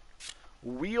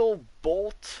 Wheel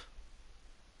bolt.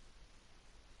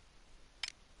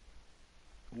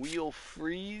 Wheel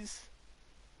freeze.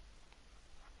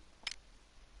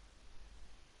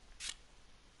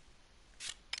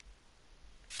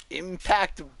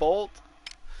 Impact bolt.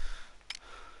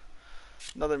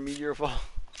 Another meteor fall.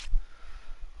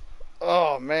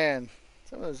 Oh man,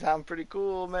 some of those sound pretty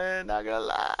cool, man. Not gonna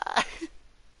lie.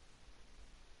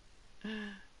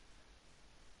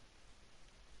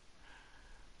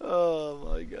 Oh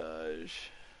my gosh.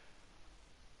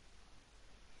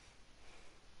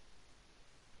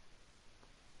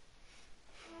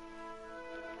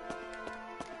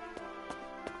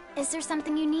 Is there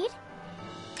something you need?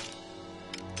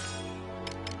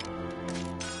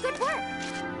 Good work.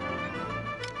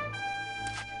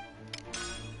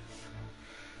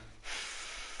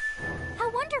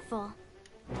 How wonderful.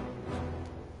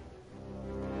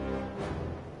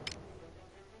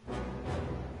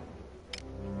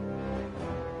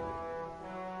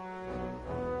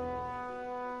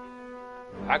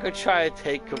 I could try to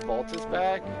take Cavoltus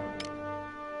back.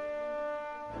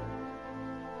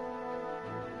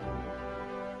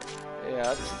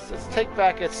 Yeah, let's take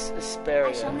back its Asperia.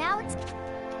 I shall now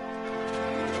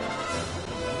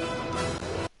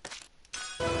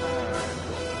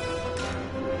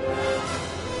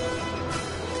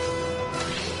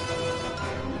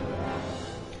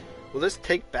Will this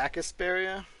take back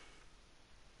Asperia?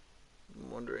 I'm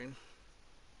wondering.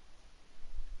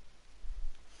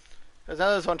 Because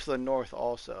now there's one to the north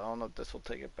also. I don't know if this will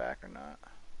take it back or not.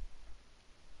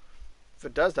 If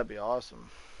it does, that'd be awesome.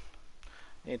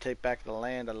 Need to take back the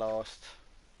land I lost.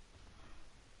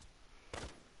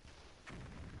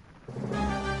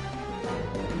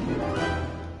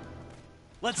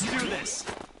 Let's do this.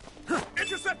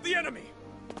 Intercept the enemy!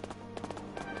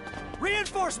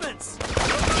 Reinforcements!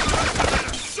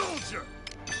 Soldier!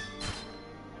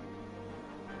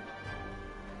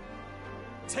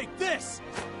 Take this!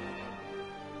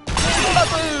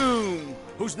 Boom!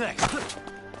 Who's next?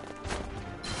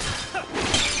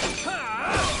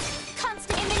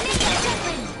 constant in the name of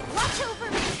Jetland. Watch over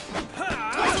me.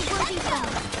 Twas a worthy foe.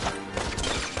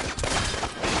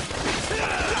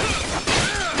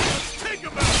 Take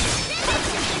him out!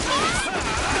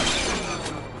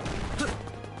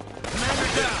 Commander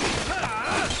down!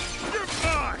 You're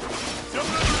mine!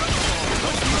 Don't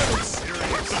underestimate.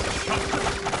 Serious.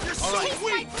 You're so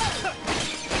weak!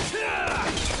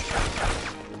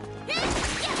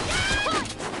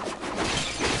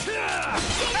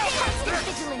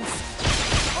 Vigilance.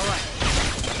 All right.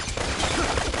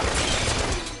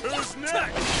 Who's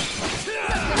next?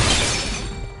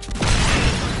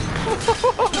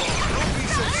 Don't be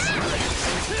so serious.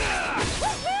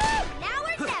 Now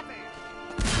or never.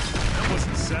 That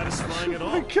wasn't satisfying at Oh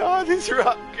all. my god, these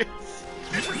rockets!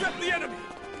 Intercept the enemy!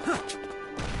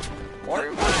 What?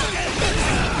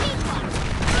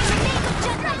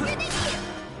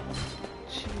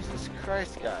 Jesus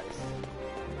Christ, guys.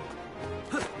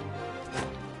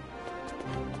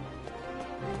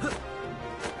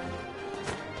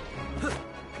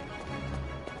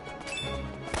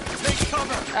 Take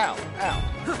cover! Ow, ow.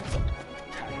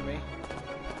 Attack me.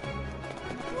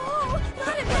 Whoa!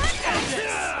 Not in that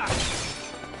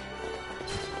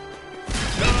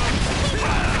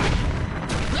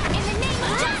In the name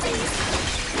of justice.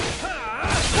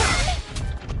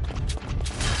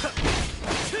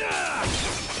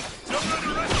 Don't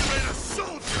underestimate a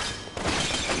soldier!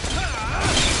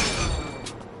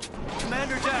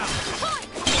 Commander down!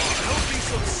 Don't be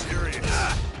so serious.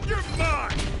 You're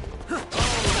mine!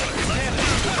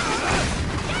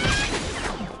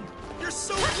 You're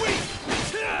so weak!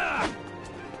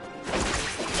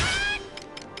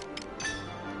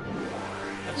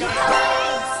 You have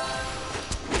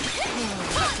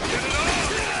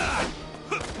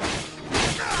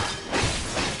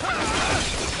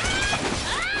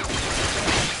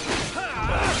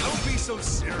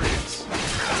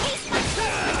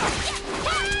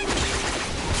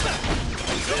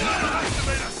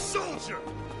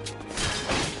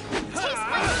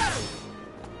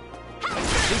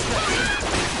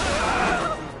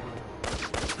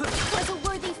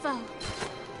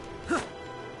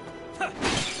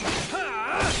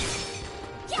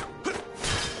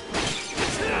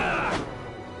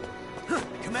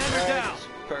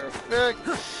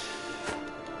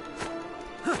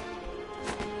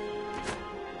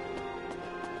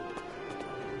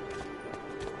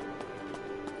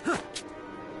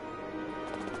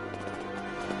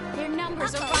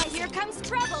numbers are rising. Here comes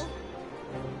trouble.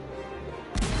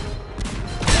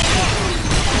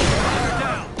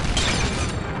 Down.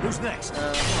 Who's next?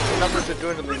 The numbers are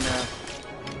dwindling now.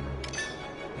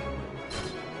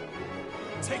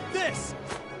 Take this!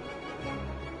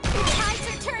 The tides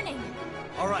are turning.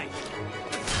 All right.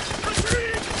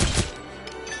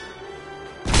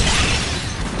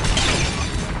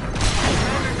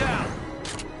 Commander down.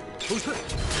 Who's the...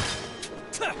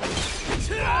 In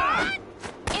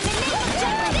the name of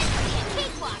justice, this will be a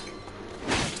cakewalk.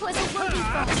 'Twas a wounded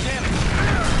foe. Damn it.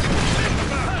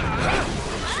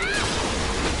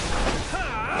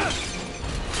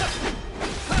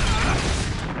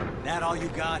 That all you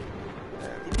got?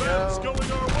 The battle's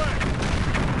going our way.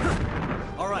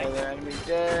 All right. Another enemy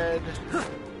dead.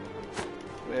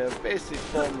 We have basically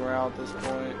full morale at this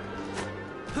point.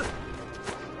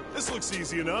 This looks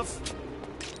easy enough.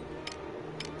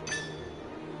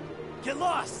 Get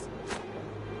lost!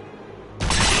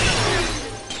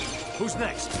 Who's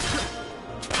next?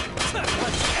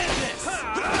 Let's end this!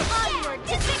 Onward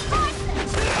to victory!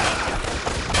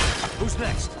 Who's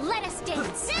next? Let us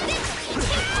dance. This will be a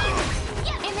cakewalk.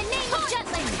 In the name of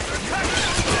Jutland.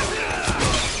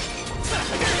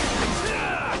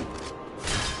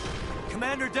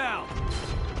 Commander down!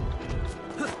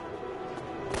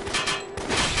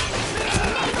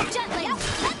 Jutland,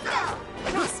 let's go!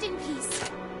 Rest in peace.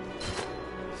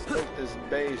 Take this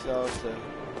base also.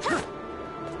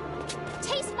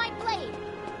 Taste my blade.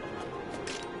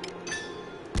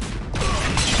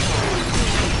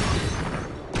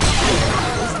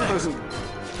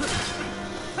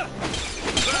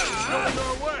 Going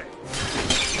our way.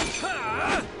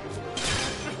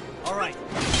 All right.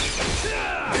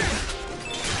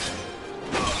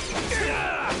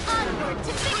 Onward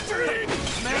to victory.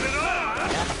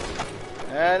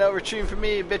 And no retreat for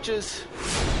me, bitches.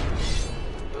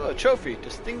 Oh, a trophy.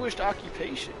 Distinguished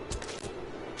occupation.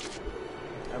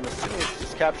 I'm assuming it's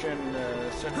just capturing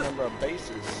a certain number of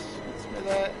bases. Let's do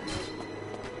that.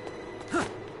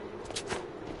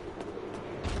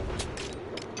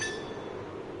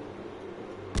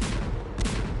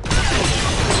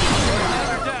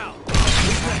 Commander down!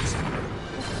 Who's next?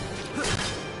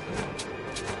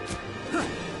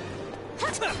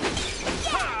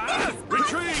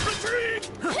 Retreat! Retreat!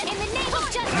 In the name of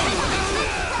justice.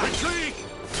 Retreat!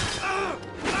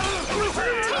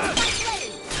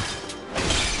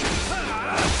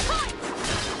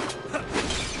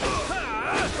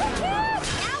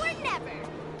 Now or never.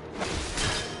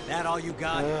 That all you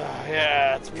got?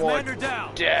 Yeah, it's more Commander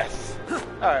down! death.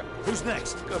 Alright, Who's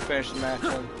next? go finish the match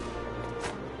then.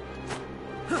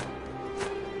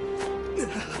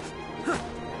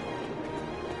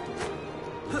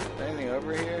 Anything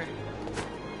over here?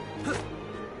 An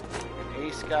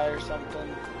ace guy or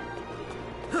something?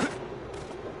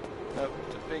 Nope,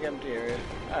 it's a big empty area.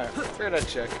 Alright, figured I'd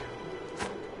check.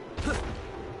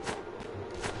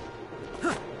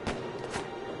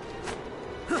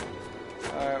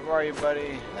 Alright, where are you,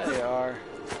 buddy? There you are.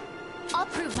 I'll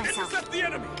prove myself. Intercept the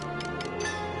enemy.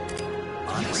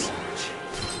 Honest.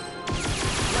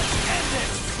 Let's end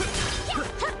this!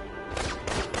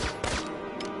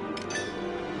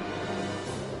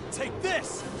 Take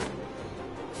this!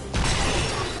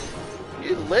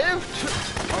 You lived?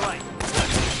 All right.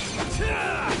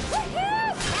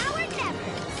 Woohoo! Now or never.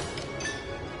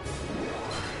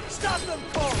 Stop them,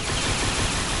 Cole!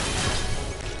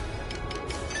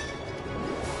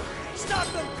 Stop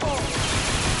them, Cole!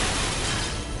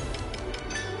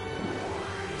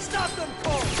 Stop them,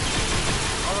 Cole!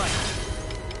 All right.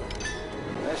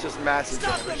 That's just massive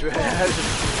Stop damage, them, man. That's just...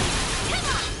 Come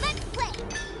on, let's play.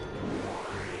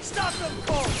 Stop them,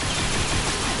 Cole!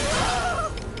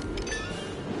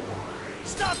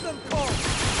 Stop them, Cole!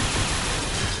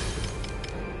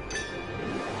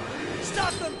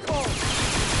 Stop them, Cole!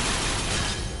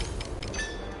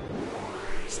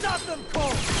 Stop them,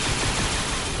 Cole!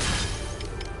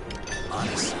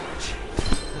 Honest.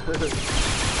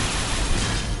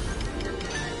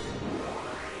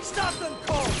 Stop them,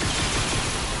 Cole!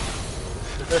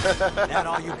 That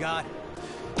all you got?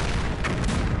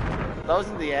 That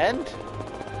wasn't the end?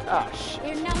 Ah, shit.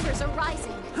 Their numbers are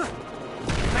rising.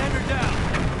 Commander down!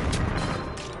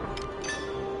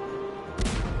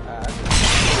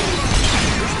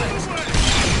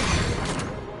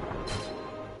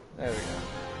 There we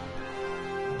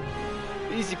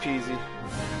go. Easy peasy.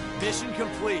 Mission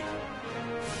complete.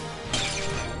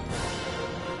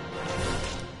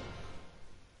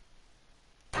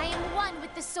 I am one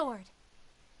with the sword.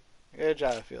 Good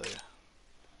job, Ophelia.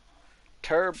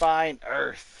 Turbine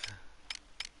Earth.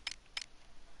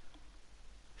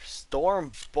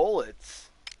 Storm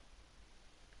bullets.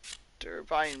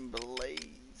 Divine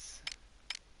Blaze.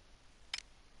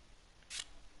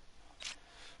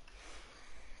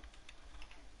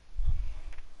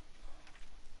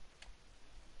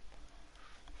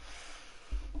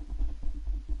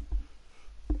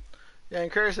 Yeah, I'm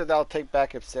curious if that'll take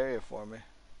back Ipsaria for me.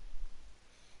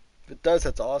 If it does,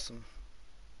 that's awesome.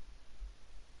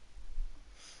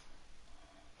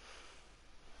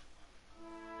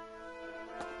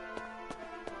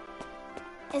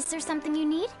 Is there something you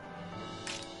need?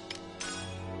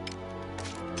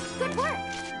 Good work!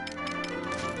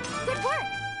 Good work!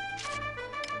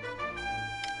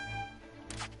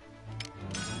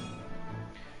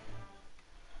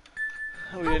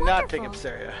 We did not take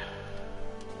Ipsaria.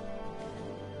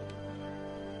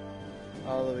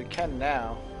 Although we can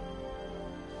now.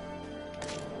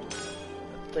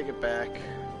 Let's take it back.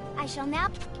 I shall now...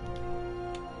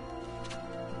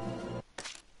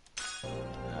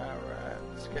 Alright,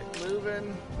 let's get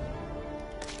moving.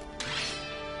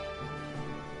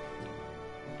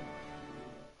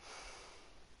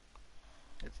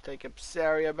 Let's take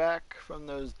Ipsaria back from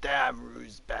those damn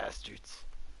ruse bastards.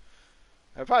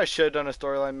 I probably should have done a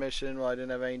storyline mission while I didn't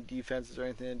have any defenses or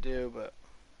anything to do, but...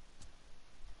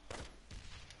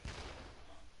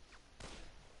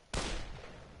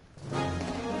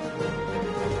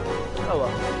 Oh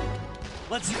well.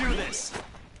 Let's do this.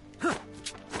 Look,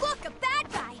 a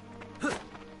bad guy!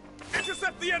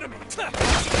 Intercept the enemy!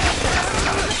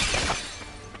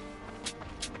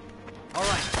 All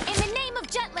right. In the name of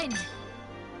Jutland!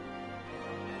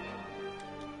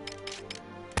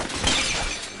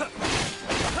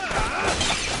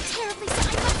 Terribly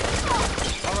sorry.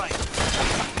 All right.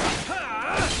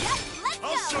 Let's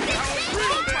I'll go! show you how a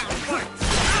real man fights.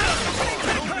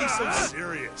 Don't be so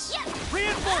serious.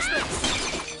 Reinforcements!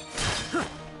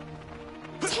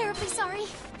 Terribly sorry.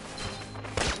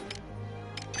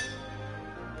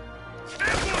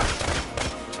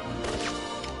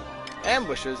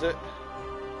 Ambush, is it?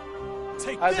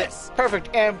 Take I think this.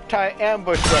 perfect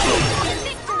anti-ambush weapon.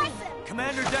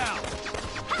 Commander down.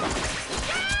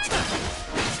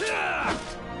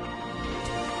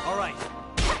 All right.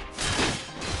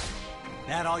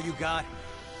 That all you got?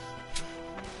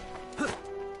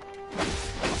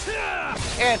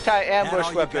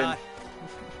 Anti-ambush weapon.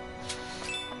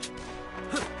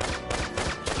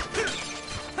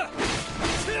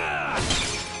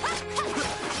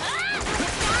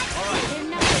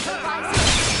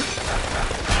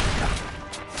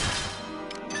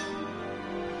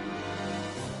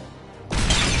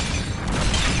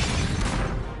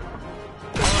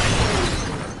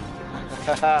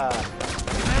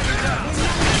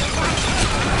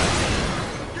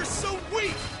 You're so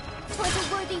weak! 'Twas a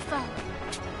worthy foe.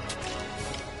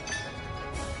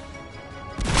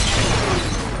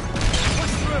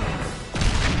 Push through!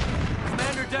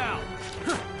 Commander down!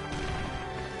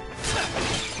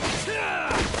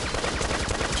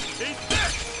 Eat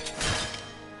this!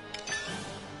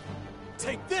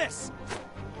 Take this!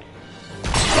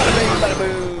 Bada bing, bada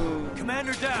boom.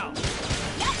 Commander down!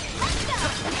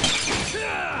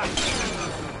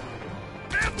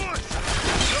 Ambush!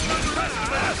 Don't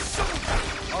underestimate a soldier!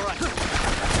 All right.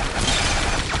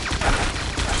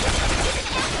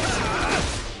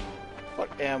 What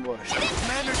ambush?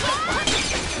 Commander down!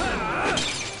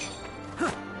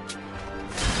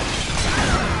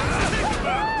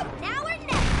 Now or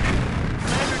never!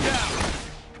 Commander down!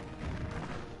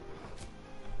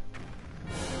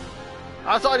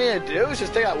 That's all I need to do is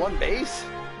just take out one base.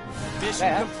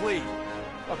 Mission complete.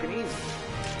 Fucking easy.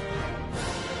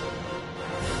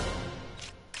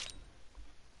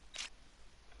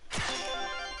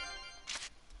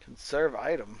 Conserve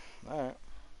item. Alright.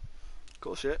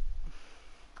 Cool shit.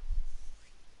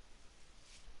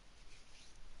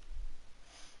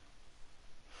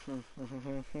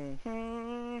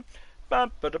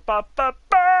 Ba ba da ba ba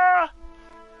ba.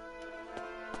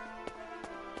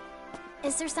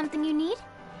 Is there something you need?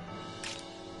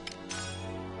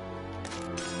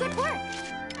 Good work!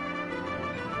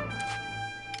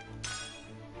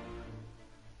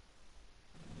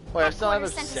 Wait, I still have a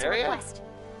Headquarters sent us a Ipsaria? request.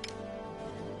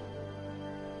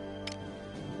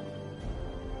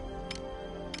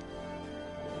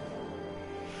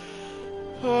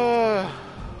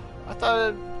 I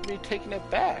thought I'd be taking it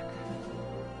back.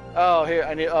 Oh, here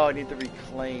I need to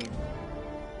reclaim.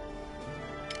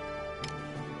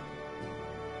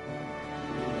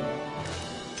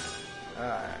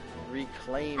 Alright,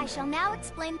 reclaim. I shall now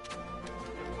explain.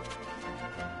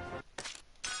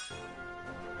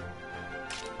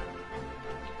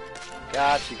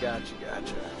 Gotcha.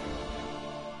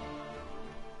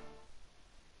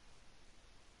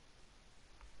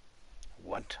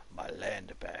 Want my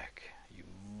land back.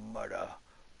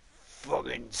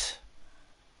 motherfuckings.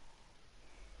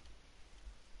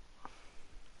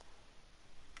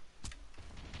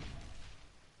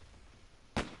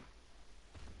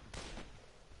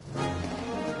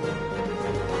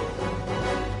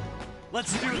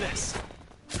 Let's do this.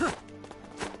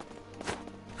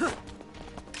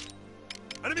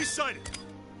 Enemy sighted.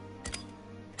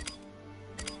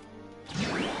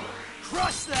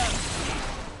 Crush them!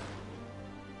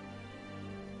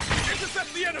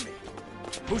 Intercept the enemy.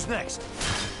 Who's next?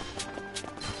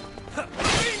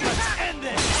 Let's end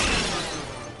this!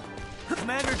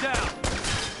 Commander down!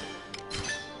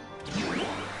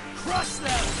 Crush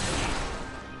them!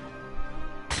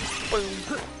 Boom.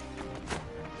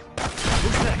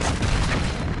 Who's next?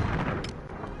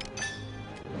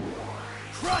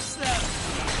 Crush them!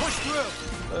 Push through!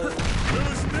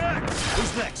 Who's next?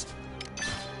 Who's next?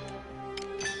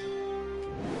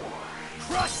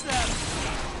 Crush them!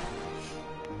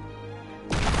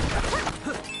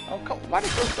 Oh, come, why'd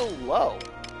it go so low?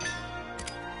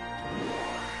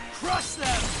 Crush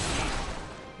them!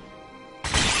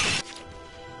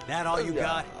 That all you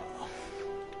got?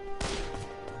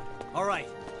 All right.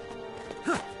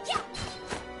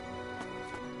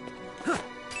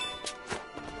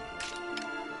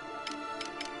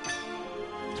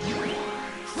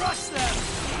 Crush them!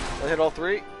 I hit all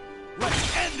three?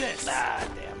 Let's end this! Ah,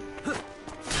 damn.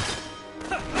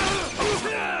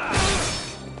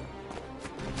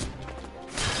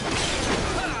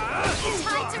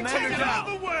 Commander down! Out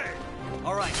of the way!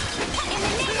 All right. In the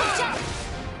name of justice!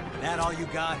 That all you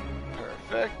got?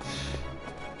 Perfect.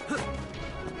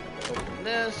 Open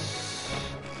this.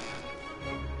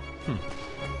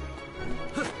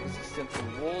 Resistant to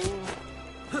wool.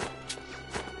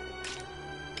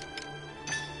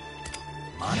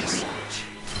 Honest.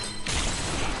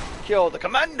 Kill the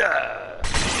commander!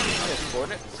 Yes,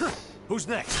 coordinates. Who's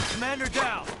next? Commander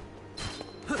down!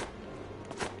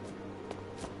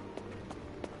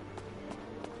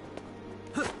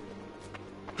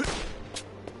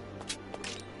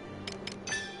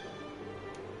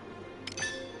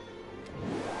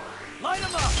 Light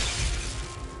him up!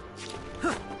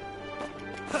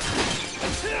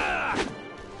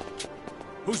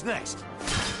 Who's next?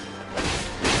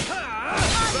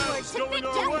 Battle's going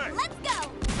our way. Let's go!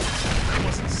 That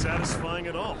wasn't satisfying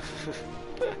at all.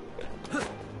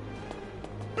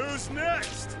 Who's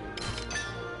next?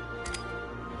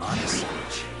 Honest.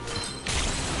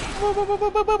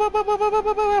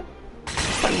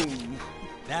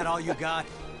 That all you got?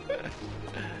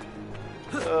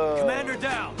 Commander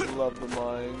down! Love the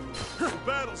mines. The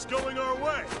battle's going our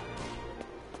way.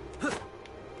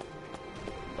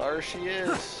 There she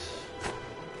is.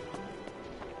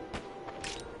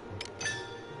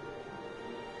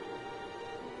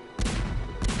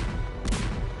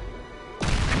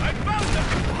 I found them!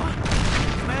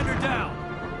 Commander down!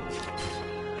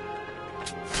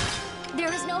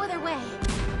 There is no other way.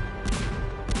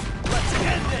 Let's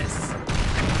end this!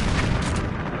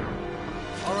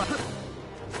 All right.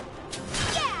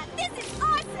 Yeah, this is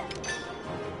awesome!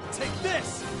 Take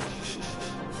this!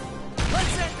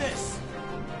 Let's end this!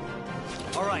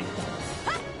 All right.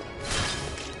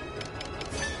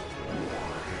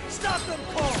 Stop them,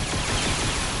 Cole!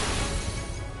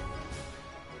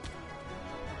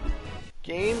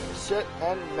 Game, set,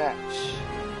 and match.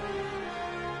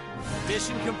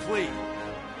 Mission complete.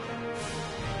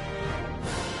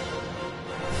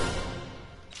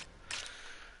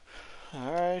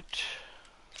 Alright.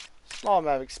 Small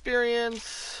amount of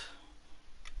experience.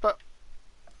 But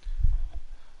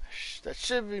that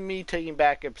should be me taking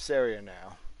back Ipsaria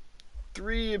now.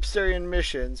 3 Ipsarian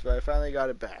missions, but I finally got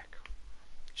it back.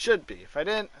 Should be. If I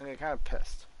didn't, I'm gonna get kind of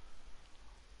pissed.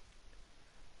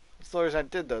 As long as I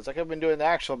did those, I could have been doing the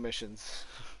actual missions.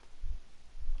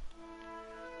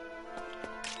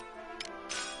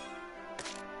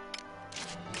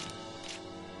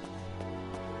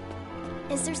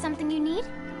 Is there something you need?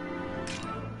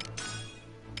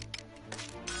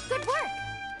 Good work!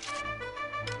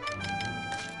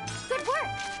 Good work!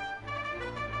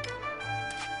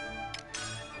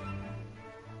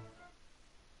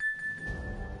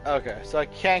 Okay, so I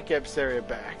can't get Ipsaria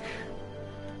back.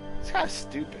 It's kind of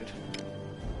stupid.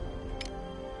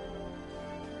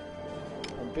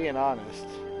 I'm being honest.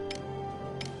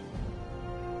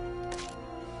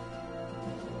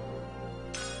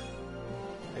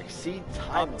 Exceed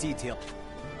time. Detail.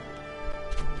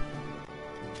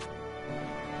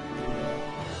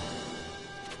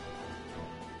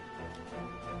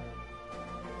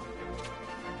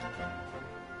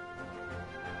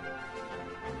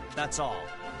 That's all.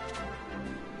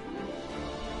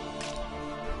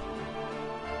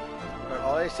 But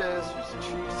all he says is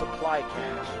choose supply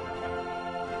cache.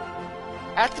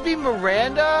 Have to be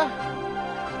Miranda?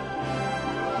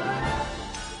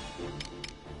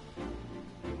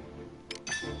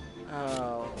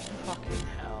 Oh, fucking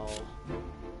hell.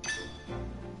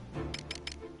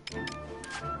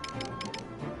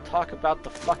 Talk about the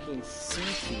fucking C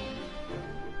team.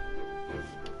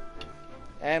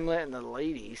 Amulet and the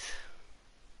ladies.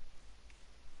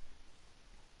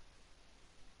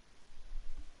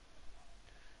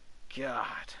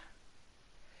 God.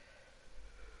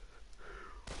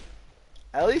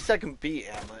 At least I can beat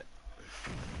Amulet.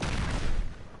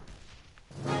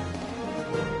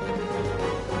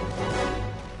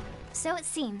 So it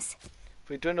seems. If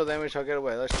we dwindle damage, I'll get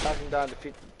away. Let's track him down,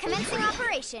 defeat them. Commencing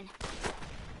operation.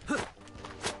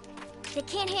 They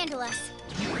can't handle us.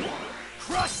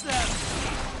 Crush them!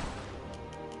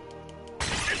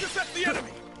 Intercept the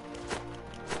enemy!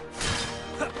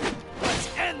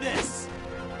 Let's end this!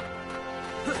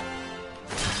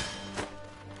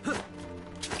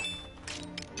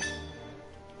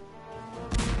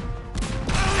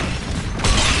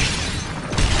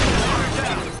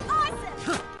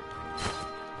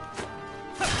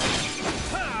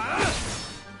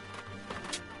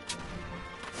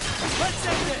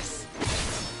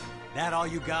 That all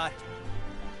you got?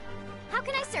 How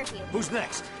can I serve you? Who's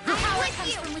next? Our power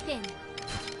comes from within.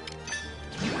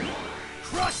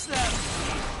 Crush them!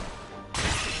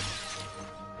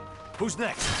 Who's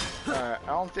next? Alright, I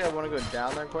don't think I want to go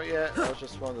down there quite yet. That was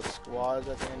just one of the squads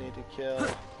I think I need to kill.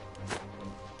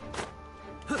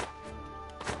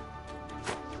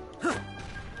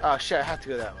 Oh shit, I have to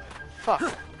go that way.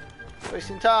 Fuck.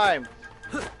 Wasting time.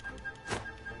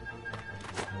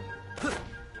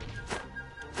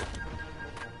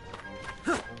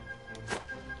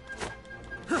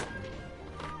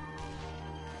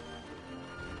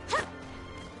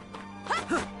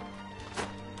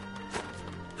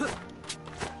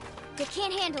 They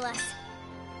can't handle us.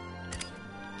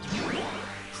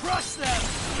 Crush them!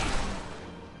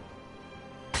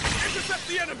 Intercept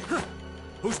the enemy!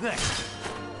 Who's next?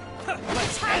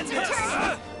 Let's end this!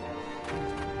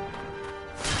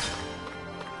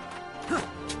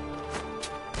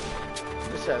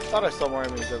 I thought I saw more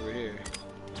enemies over here.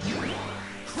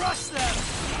 Crush them!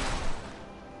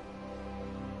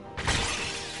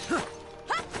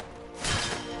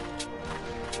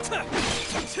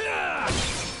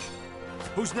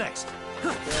 Who's next?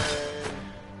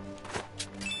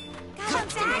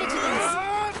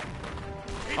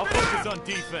 I'll focus on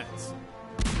defense.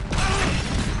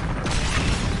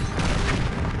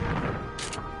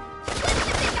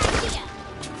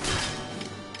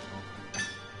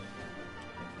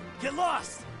 Get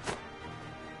lost!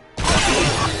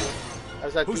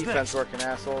 How's that Who's defense next? working,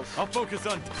 assholes? I'll focus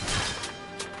on...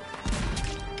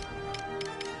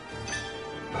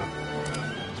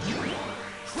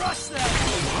 Crush them!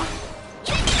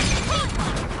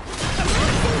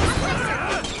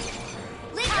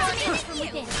 From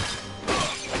within.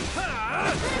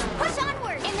 Push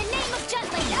onward in the name of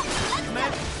Jutland. Let's go.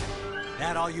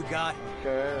 That all you got? Okay,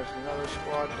 there's another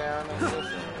squad down on this one.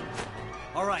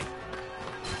 All right.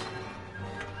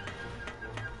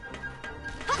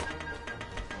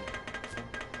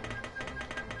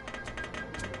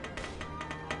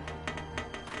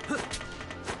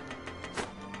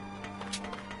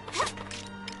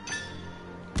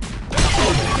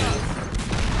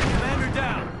 Commander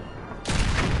down!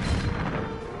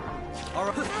 All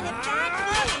right.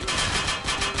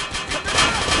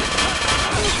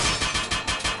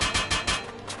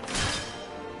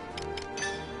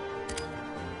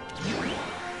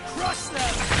 Crush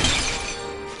them!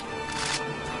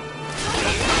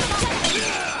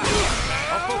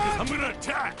 I'll focus. I'm gonna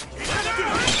attack!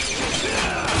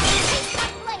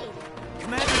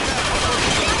 Commander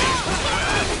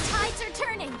The tides are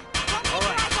turning. Don't make your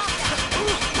eyes off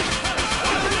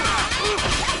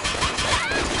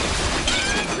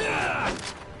down!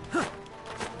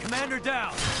 Commander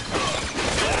down!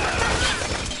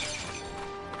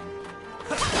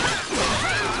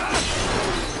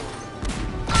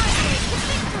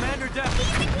 Commander down!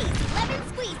 Easy peasy, lemon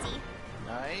squeezy.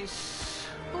 Nice.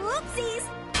 Oopsies.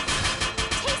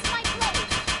 Taste my blade.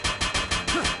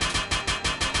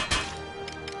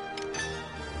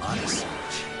 Honest.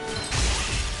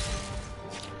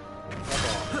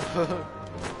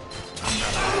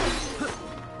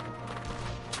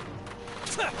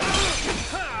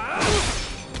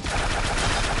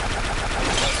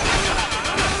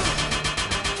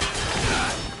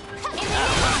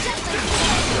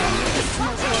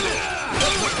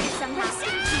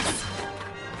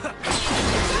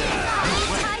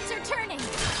 Tides are turning.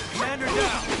 Commander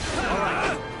down! All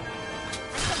right.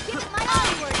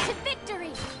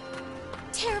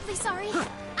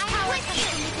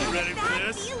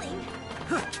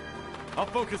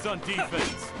 focus on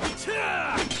defense.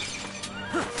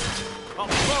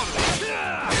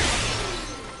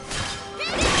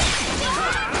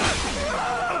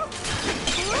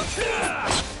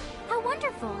 How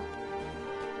wonderful.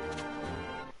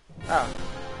 Oh,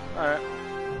 alright.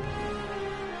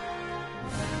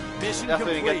 Mission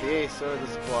Definitely complete. didn't get the ace or the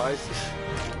supplies.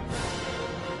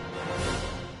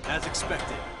 As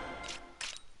expected.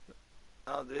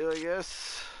 I'll do, I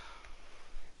guess.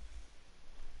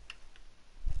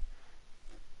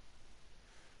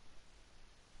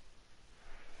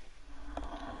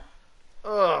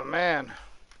 Oh, man.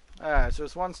 Alright, so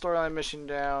it's one storyline mission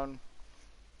down.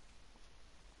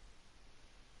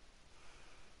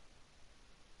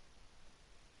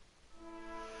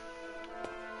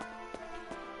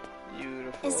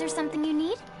 Beautiful. Is there something you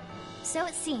need? So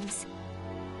it seems.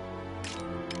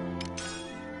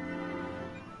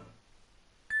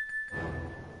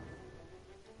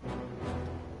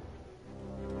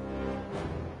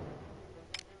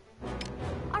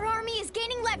 Our army is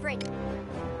gaining leverage.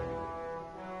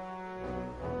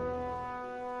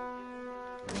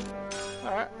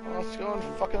 Alright, well, let's go and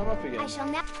fucking them up again. I shall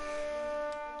now.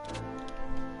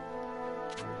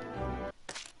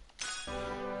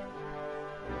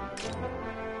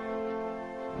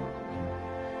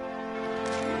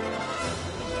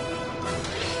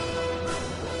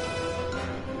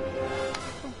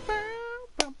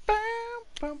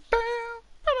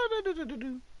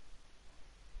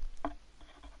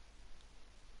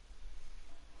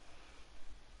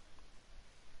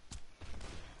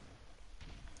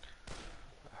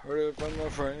 Heard it from my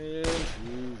friend.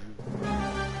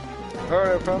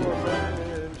 Heard it from my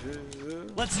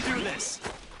friend. Let's do this.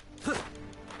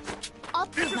 I'll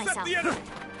prove Intercept myself. the enemy.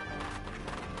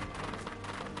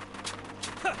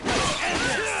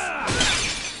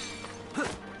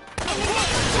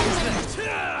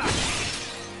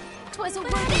 Twas a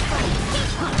worthy fight.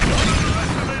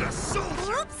 Made a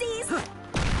soldier. Oopsies!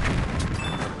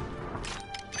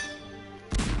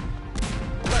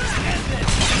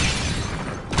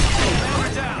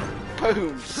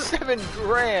 Boom! 7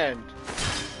 grand!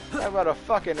 How about a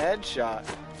fucking headshot?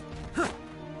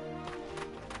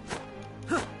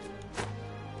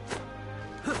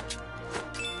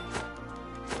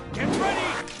 Get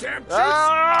ready! Damn juice!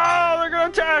 Oh, they're gonna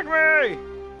attack me!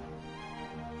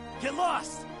 Get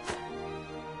lost!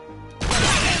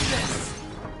 End this!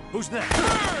 Who's next?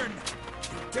 Burn!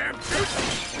 Damn juice!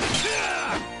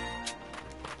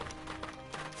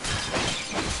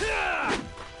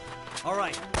 All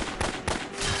right.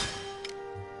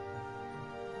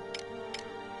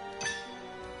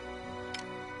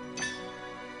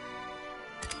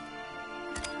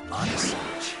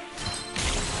 Massage.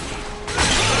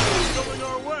 Going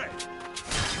our way.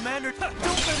 Commander, don't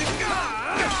let it go!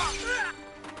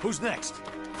 Who's next?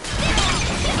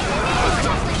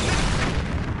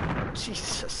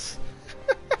 Jesus.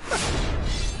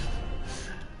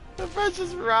 The bitch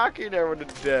is rocking everyone to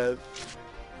death.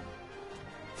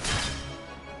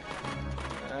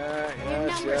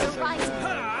 Yes, yes,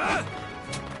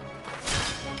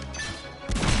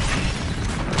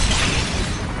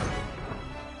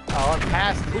 oh, I'm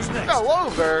past it. Who's next? Fell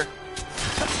over.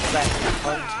 That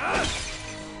punch.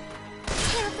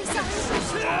 Terribly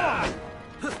sorry.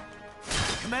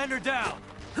 Commander down.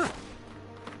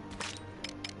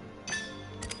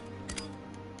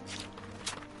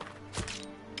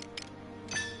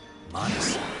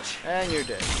 Massage. And you're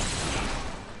dead.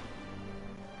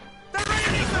 They're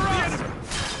ready for us!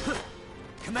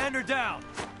 Commander down.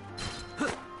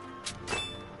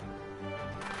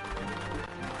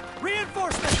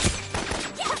 Reinforcements!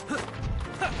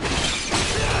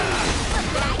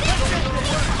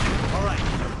 All right.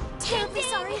 Terribly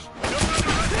sorry.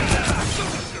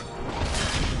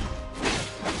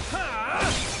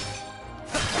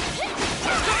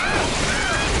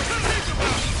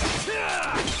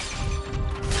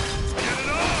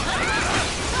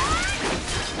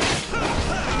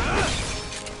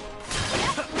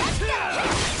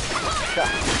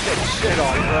 Shit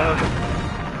on, bro.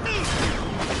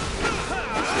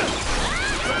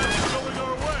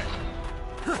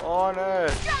 On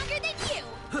it. Stronger than you.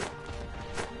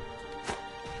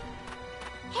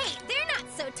 Hey, they're not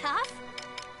so tough.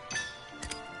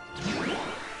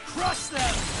 Crush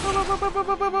them!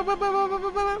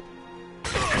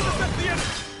 Intercept the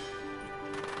enemy!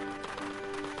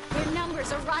 Their numbers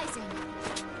are rising.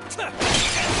 Let's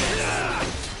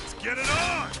get it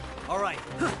on! All right.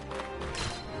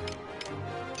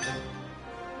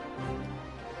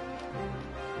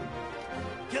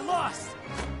 Get lost!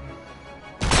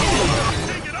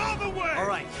 Take it all the way! All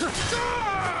right.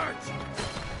 Charge!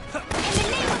 In the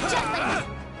name of Jutland,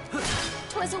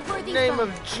 'Twas a worthy Name foe.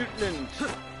 of Jutland.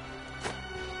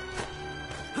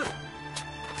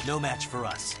 No match for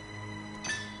us.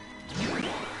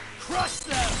 Crush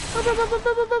them!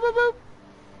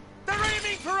 They're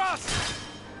aiming for us!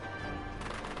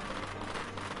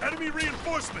 Enemy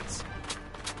reinforcements!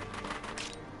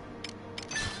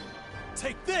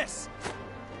 Take this!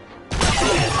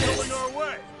 Going our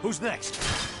way! Who's next?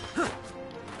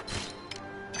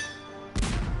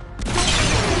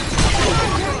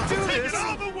 Take it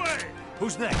all the way!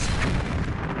 Who's next?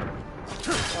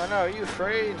 Oh no, are you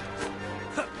afraid?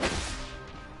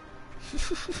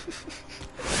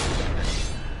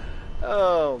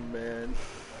 Oh man.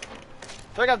 I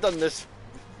feel like I've done this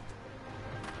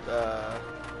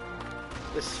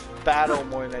this battle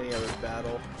more than any other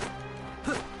battle.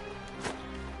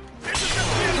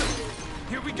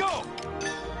 Here we go!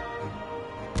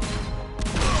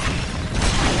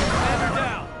 Commander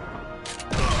down!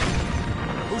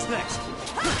 Who's next?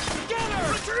 Together!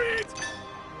 Retreat!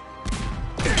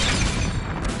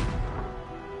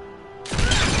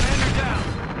 Commander down!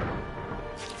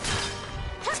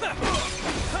 Twas a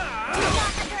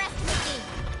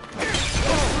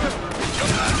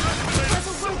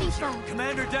worthy foe.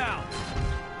 Commander down!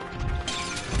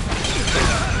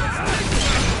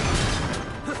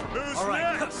 Who's All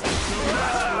right. next?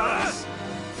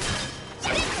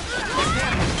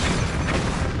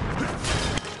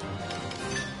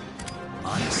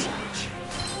 On siege.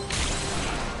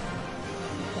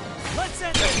 Let's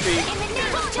end it! Let's be. In the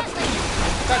name of justice.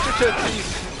 Got your tootsies.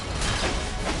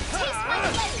 Taste my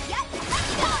blade. Yep,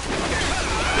 let's go.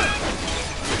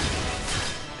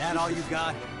 That all you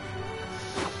got?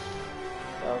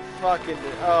 Oh fucking.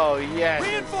 Oh yes.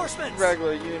 Reinforcements!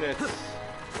 Regular units.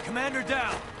 Commander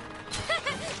down!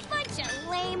 Bunch of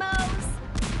lamos.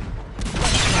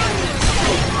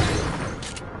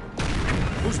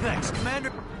 Who's next?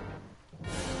 Commander...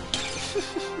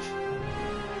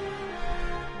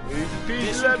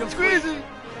 Peace Mission and complete. squeezy.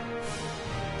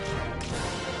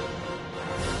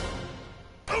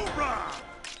 Hoorah!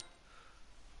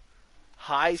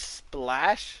 High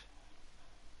splash.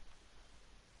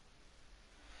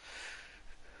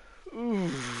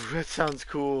 Ooh, that sounds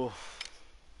cool.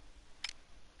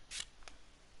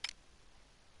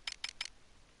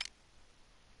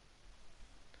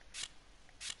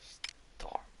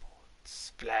 Starboard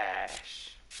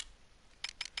splash.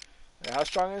 How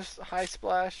strong is high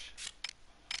splash?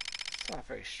 It's not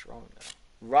very strong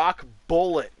though. Rock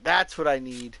bullet. That's what I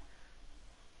need.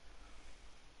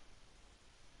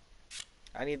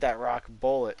 I need that rock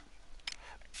bullet.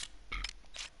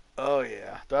 Oh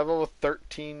yeah. Do I have level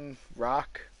 13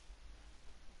 rock?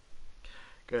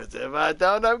 Because if I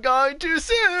don't, I'm going too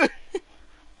soon.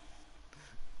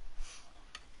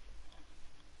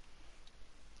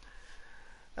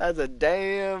 That's a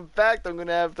damn fact. I'm going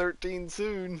to have 13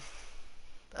 soon.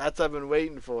 That's what I've been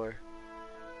waiting for.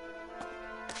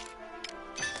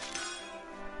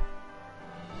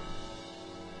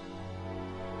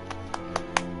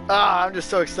 Ah, I'm just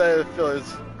so excited the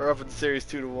Phillies are up in series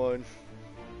 2-1.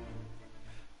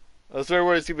 I was very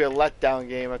worried it's going to be a letdown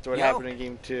game after what happened in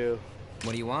game 2.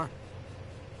 What do you want?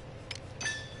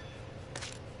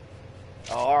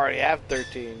 Oh, I already have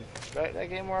 13. Right? Did I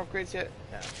get more upgrades yet?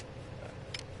 No.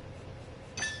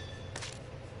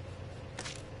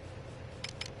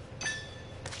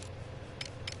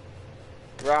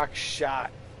 Rock shot.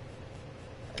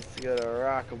 Let's go to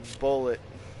rock bullet.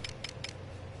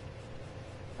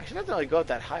 Actually, doesn't really go up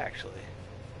that high, actually.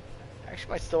 I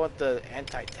actually might still want the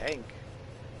anti-tank.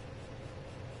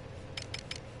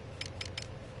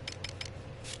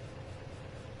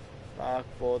 Rock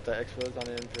bullet that explodes on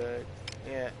impact.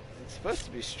 Yeah, it's supposed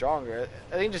to be stronger.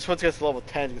 I think just once it gets to level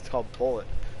 10, it's called bullet.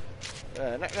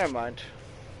 Never mind.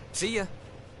 See ya.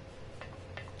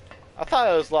 I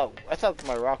thought it was a lot. I thought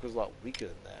my rock was a lot weaker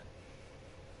than that.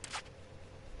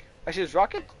 Actually, is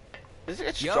rocket? Does it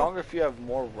get stronger if you have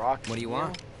more rock? What do you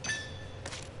want?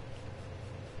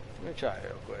 Let me try it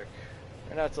real quick.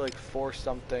 Right now it's like 4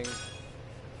 something.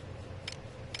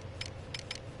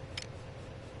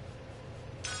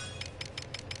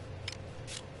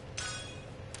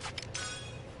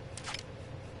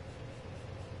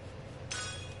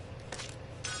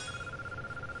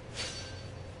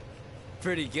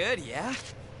 Pretty good, yeah?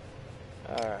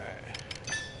 Alright.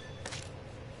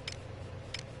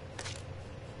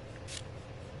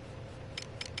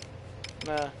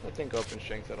 Nah, I think open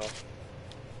strength at all.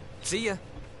 See ya.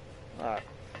 Alright.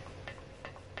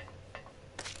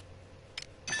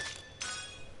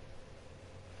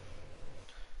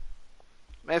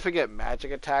 Man, if I get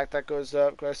magic attack that goes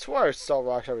up, because I swear I saw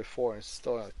rock shot before and it's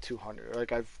still like 200.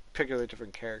 Like I've picked a really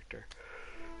different character.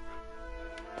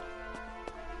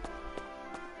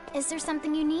 Is there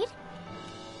something you need?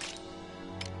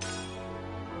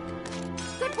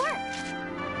 Good work!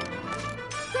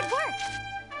 Good work!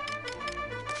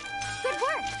 Good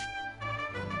work!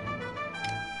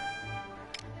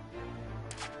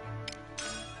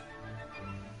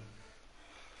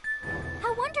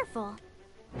 How wonderful!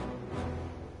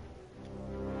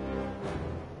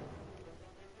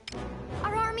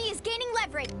 Our army is gaining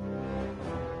leverage!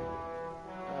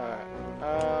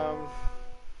 Alright,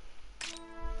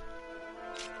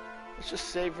 let's just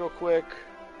save real quick.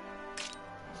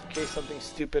 In case something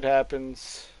stupid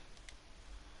happens.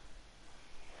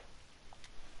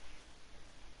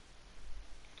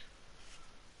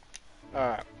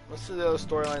 Alright, let's do the other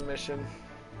storyline mission.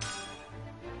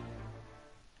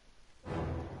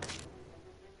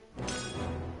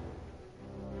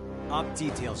 Op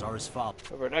details are as follows.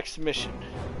 Over next mission.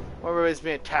 One of our is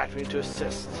being attacked. We need to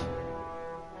assist.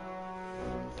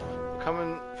 We're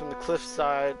coming from the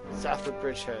cliffside south of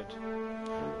Bridgehead.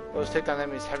 Let's take down the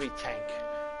enemy's heavy tank.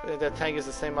 I think that tank is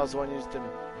the same as the one used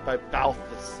by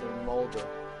Balthus in Moldra.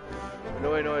 We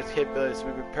know its capabilities, so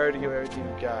we prepare to give everything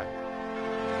we got.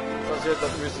 Plus, here the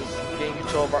Bruce is gaining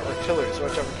control of our artillery, so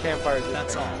watch out for campfires.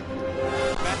 That's all.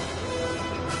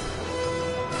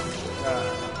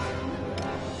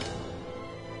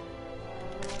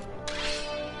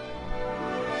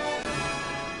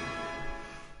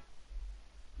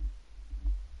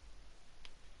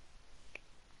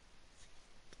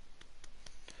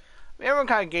 Everyone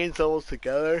kind of gains levels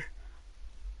together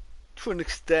to an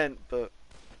extent, but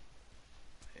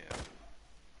yeah.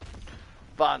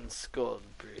 Von Skull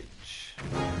Bridge.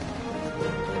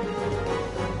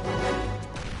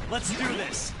 Let's do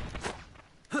this.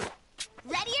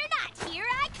 Ready or not, here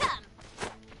I come.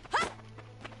 Huh.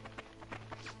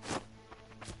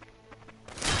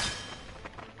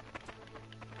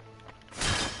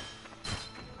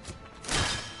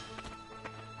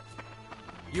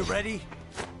 You ready?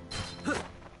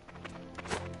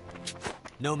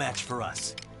 No match for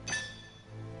us.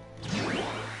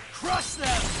 Crush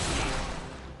them!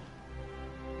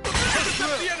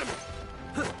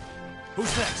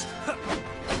 Who's next?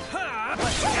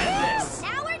 Let's end this!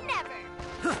 Now or never.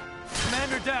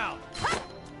 Commander down!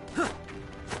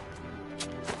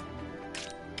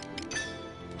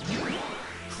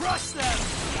 Crush them!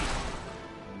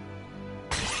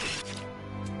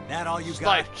 That all you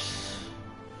got?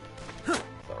 The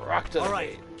rock to the all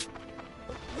right.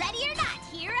 Ready or not,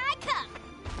 here I come.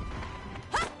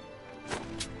 Huh.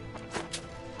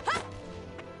 Huh.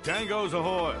 Tango's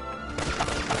ahoy!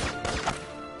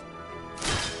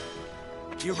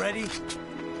 You ready?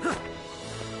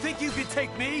 Think you could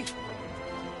take me?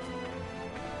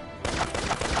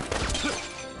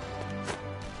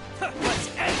 Let's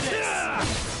end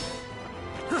this!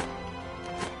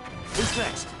 Who's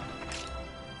next?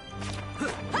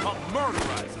 I'll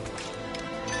murderize him!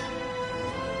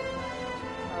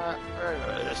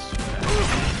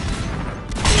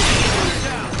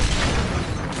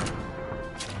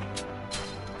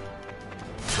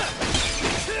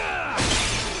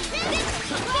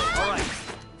 All right.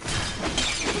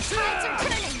 The tides are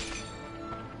turning.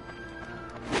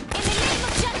 In the name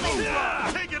of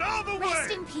judgment. Take it all the Rest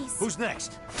way! in peace. Who's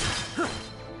next?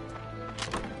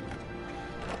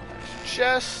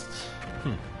 Chest.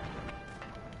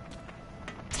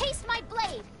 Taste my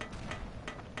blade.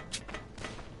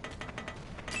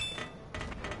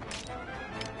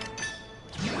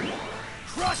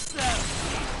 Crush them!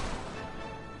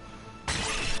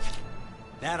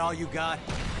 That all you got?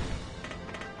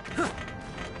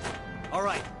 All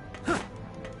right.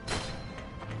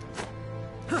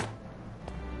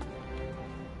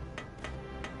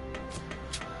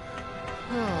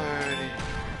 Alrighty.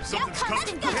 Something's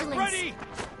coming! Get ready!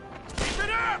 Keep it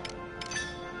up!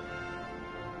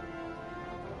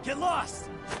 Get lost!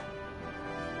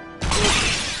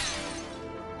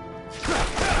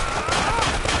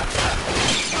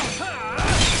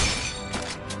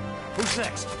 Who's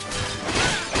next?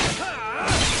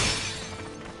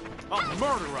 I'll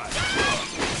murderize him!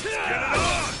 Get it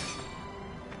on!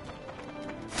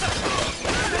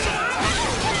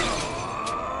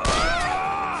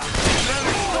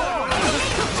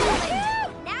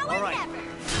 Now All or right. never.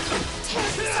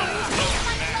 Taste the soul to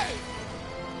my blade.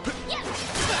 Yes.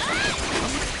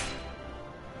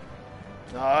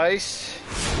 Nice.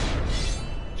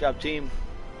 Good job, team.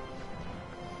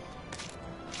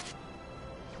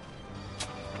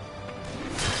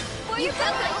 For you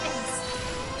held my face.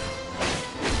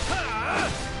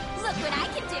 Look what I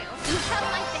can do. You held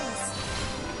my face.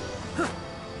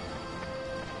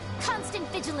 Constant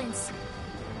vigilance.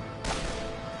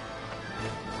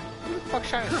 Who the fuck's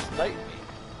trying to snipe me?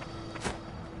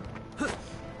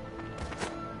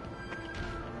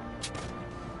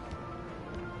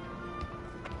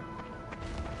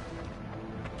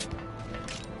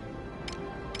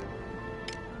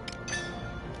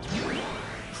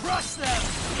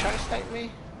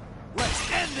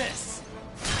 Let's end this!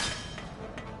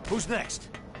 Who's next?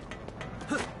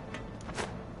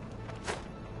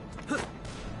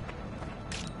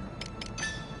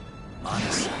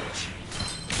 Monosage.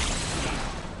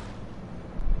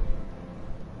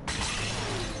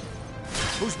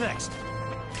 Who's next?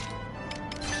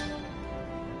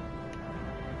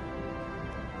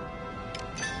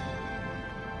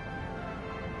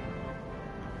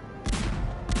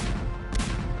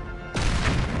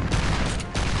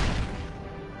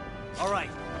 All right.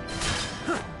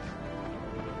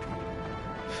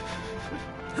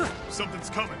 Something's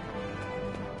coming.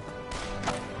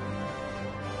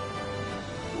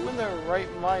 Who in their right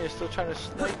mind is still trying to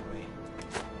snipe me?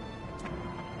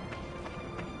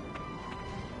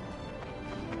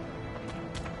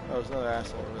 Oh, there's another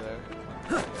asshole over there.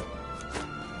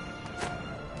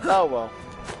 Oh well.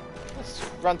 Let's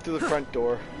run through the front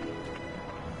door.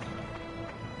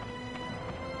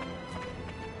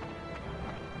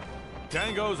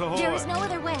 Tango's ahoy. There is no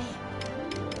other way.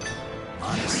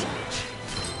 Monosage.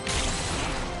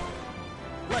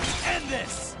 Let's end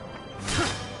this!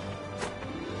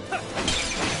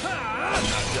 I'm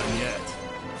not done yet.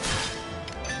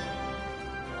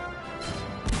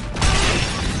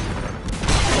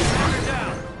 Her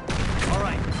down. All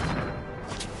right.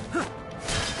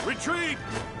 Retreat!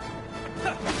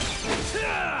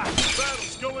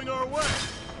 Battle's going our way.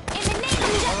 In the name of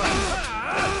justice!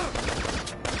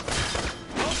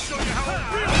 I'll show you how it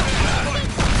really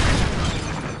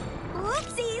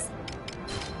Whoopsies!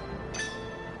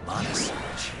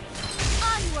 Monosage.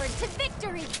 Onward to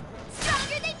victory!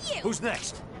 Stronger than you! Who's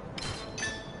next?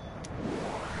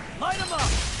 Light him up!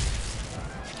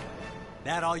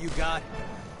 That all you got?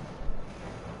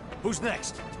 Who's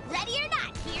next? Ready or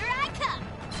not, here I come!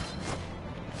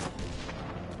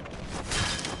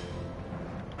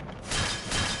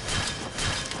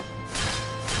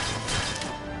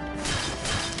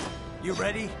 You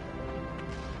ready?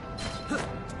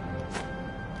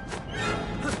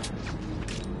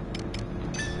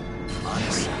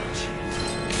 Monosage.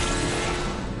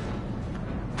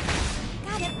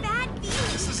 Got a bad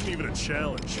feeling! This isn't even a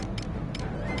challenge.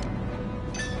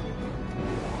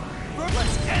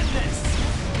 Let's end this!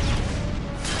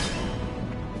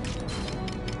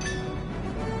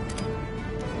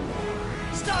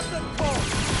 Stop them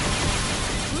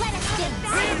both! Let us get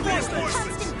Reinforcements!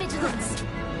 constant vigilance!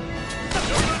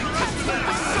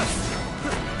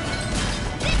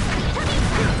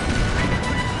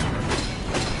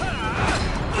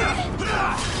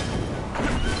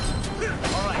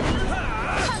 All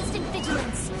right. Constant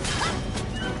vigilance!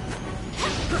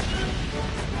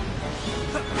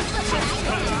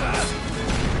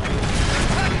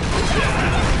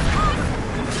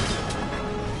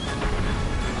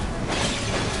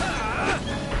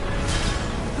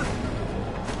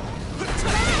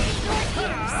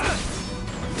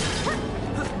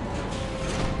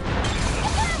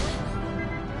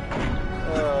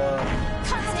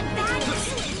 Constant vigilance!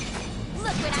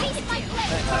 Look what I can do!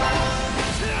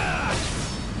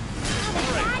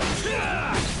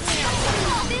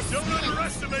 Don't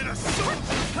underestimate us!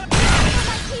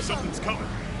 Something's coming.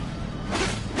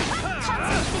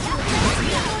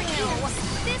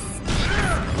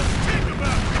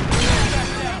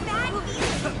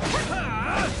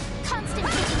 Constant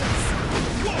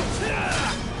vigilance!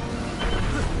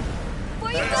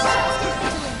 For your Yes. constant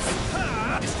vigilance!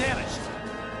 It's damaged.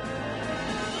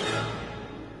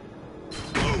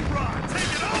 Hoorah!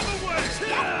 Take it all the way!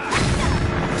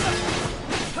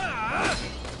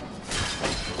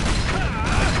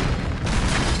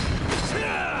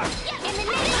 In the name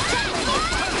of justice!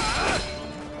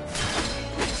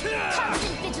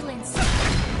 Constant vigilance! Don't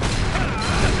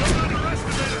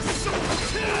underestimate us!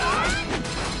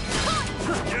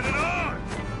 Get it on!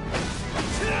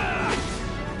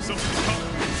 Something's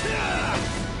coming.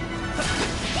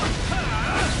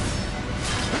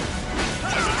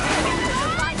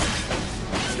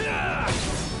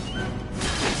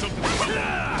 Something's coming.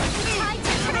 Tide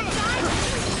to turn aside!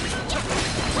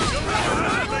 Don't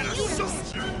underestimate us,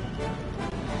 soldier!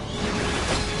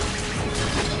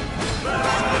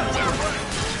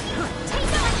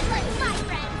 Take on it, my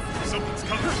friends! Something's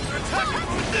coming. Attacking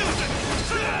from a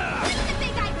distance! What's the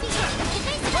big idea? In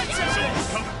case of Something's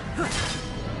coming.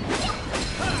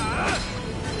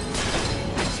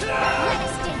 Let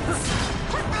us dance!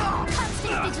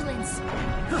 Constant vigilance!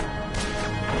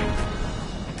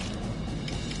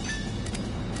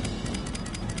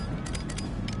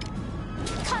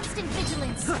 Constant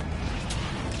vigilance! You're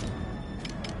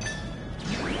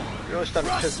really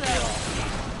starting to piss me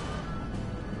off.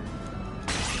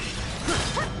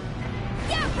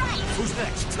 Yeah, right! Who's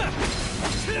next?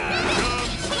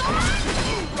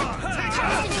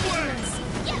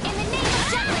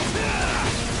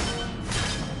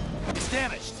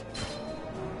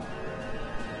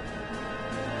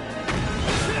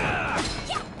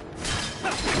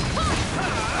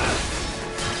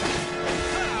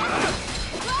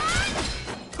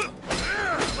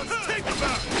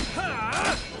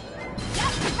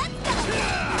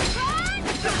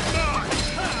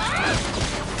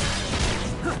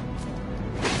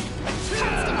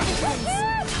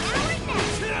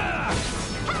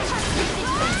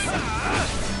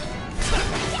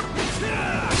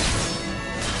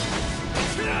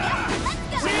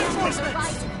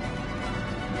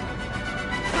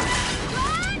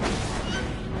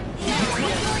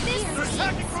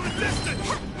 attacking from a distance!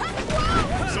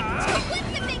 Someone's coming!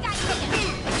 What's the big idea?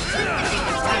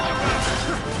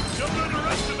 Don't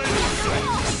underestimate the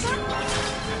soldiers!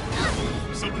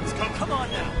 Something's coming! Come on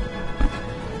now!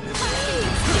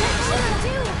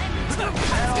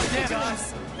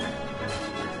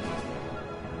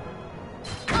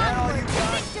 That all you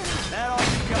got? That all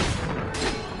you got?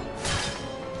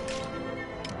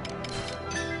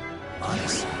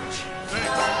 Honest.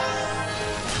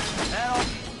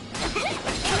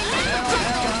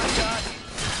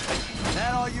 That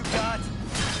all you got?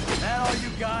 That all you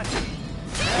got?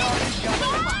 That all you got?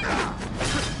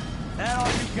 That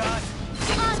all you got?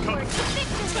 Onward to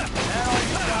victory! That all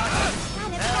you got?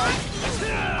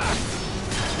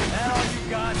 That all you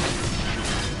got?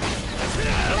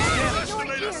 Don't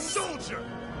underestimate a soldier!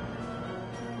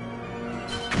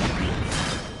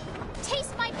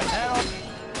 Taste my blood!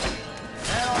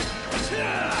 That all you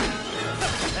got?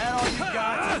 That all you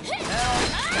got?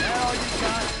 That all you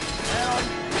got?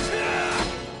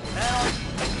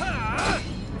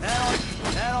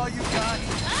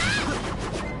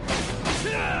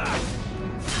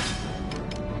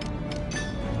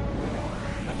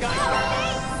 I got you.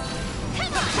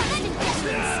 Come on,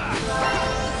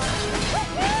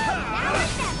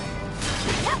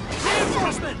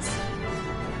 Reinforcements!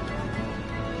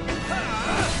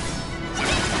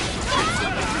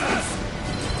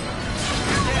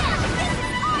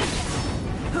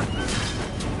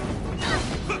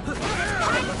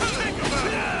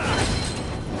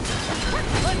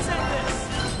 Let's end this!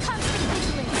 Constant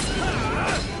vigilance!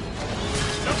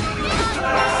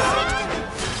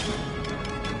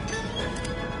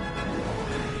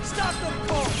 Stop them,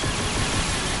 Cole!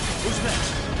 Who's next?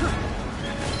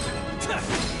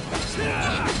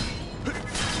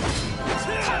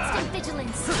 Constant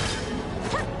vigilance!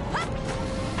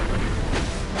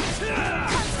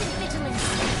 Constant vigilance!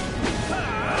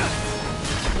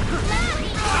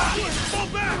 Fall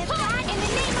back! In the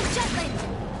name of Jutland!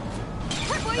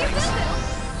 For your boo-boo!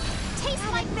 Taste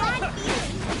my bad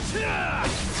feeling!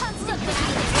 Constant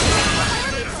vigilance!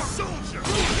 Made a soldier!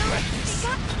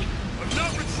 I'm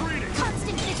not retreating!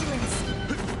 Constant vigilance!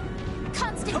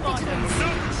 Constant Come on now! vigilance! I'm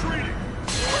not retreating!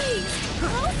 Please!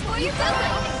 Close for your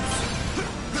boo-boo!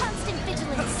 Constant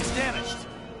vigilance! It's damaged.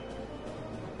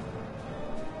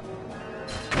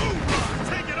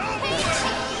 Take it all the way!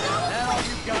 That all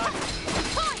you got?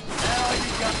 That all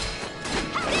you got?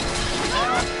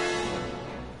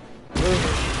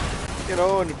 Get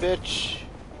on, bitch.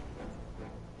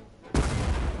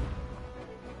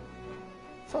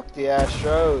 Fuck the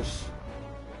Astros.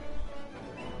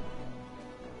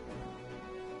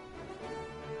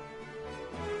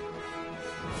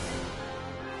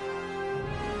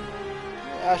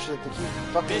 Astros, they keep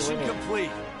fucking Mission winning.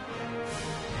 complete.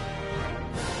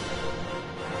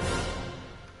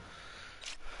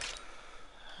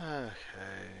 Okay.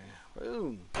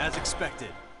 Boom. As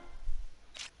expected.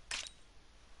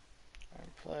 I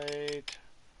played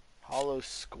Hollow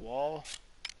Squall.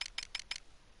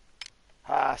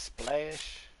 High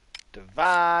Splash.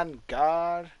 Divine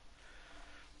Guard.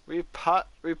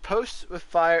 Riposte with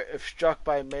fire if struck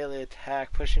by melee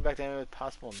attack, pushing back the enemy with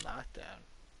possible knockdown.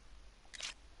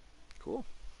 Cool.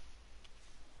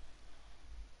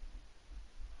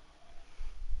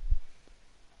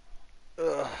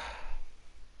 Ugh.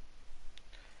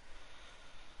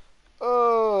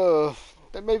 Oh,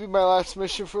 that may be my last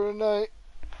mission for tonight.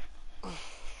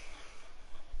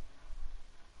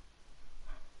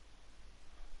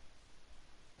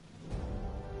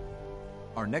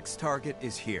 Our next target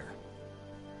is here.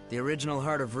 The original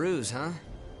heart of Ruse, huh?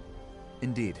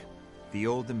 Indeed. The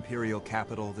old Imperial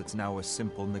capital that's now a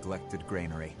simple, neglected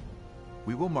granary.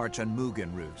 We will march on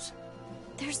Mugen Ruse.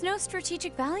 There's no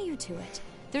strategic value to it.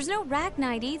 There's no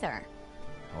Ragnite either.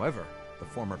 However, the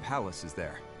former palace is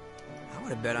there. I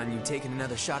would have bet on you taking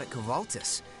another shot at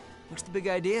Kovaltis. What's the big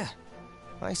idea?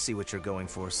 I see what you're going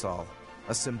for, Saul.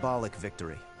 A symbolic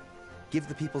victory. Give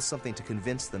the people something to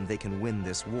convince them they can win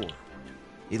this war.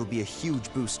 It'll be a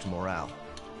huge boost to morale.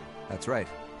 That's right.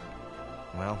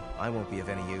 Well, I won't be of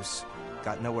any use.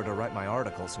 Got nowhere to write my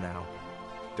articles now.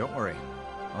 Don't worry.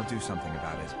 I'll do something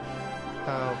about it.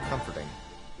 How comforting.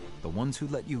 The ones who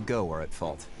let you go are at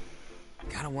fault.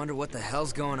 Gotta wonder what the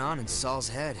hell's going on in Saul's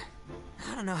head.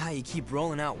 I don't know how you keep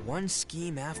rolling out one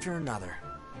scheme after another.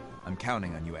 I'm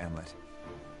counting on you, Amlet.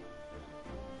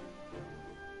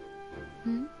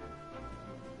 Hmm?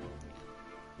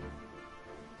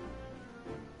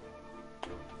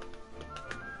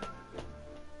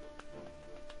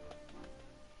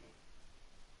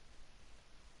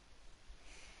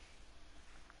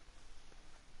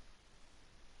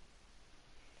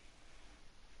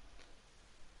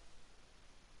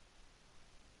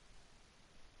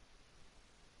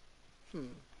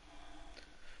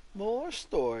 More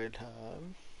story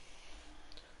time.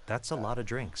 That's a lot of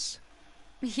drinks.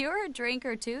 You're a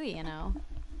drinker too, you know.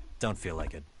 Don't feel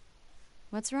like it.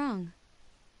 What's wrong?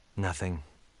 Nothing.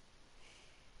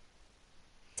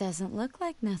 Doesn't look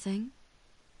like nothing.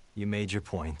 You made your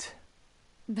point.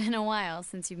 Been a while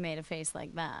since you've made a face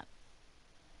like that.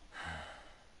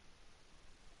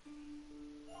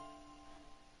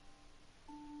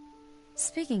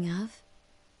 Speaking of,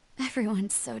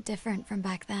 everyone's so different from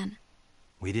back then.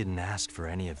 We didn't ask for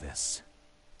any of this.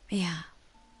 Yeah.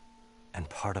 And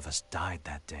part of us died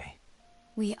that day.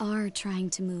 We are trying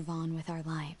to move on with our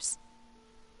lives.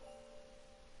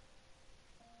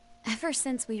 Ever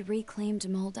since we reclaimed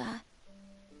Molda,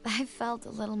 I've felt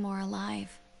a little more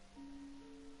alive.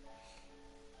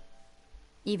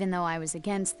 Even though I was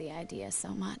against the idea so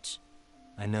much.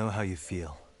 I know how you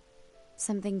feel.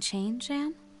 Something changed,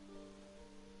 Jan?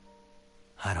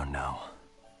 I don't know.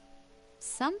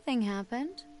 Something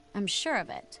happened. I'm sure of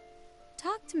it.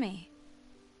 Talk to me.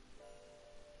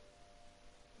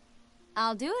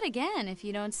 I'll do it again if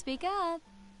you don't speak up.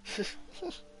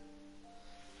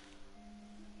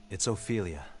 It's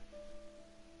Ophelia.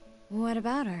 What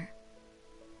about her?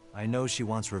 I know she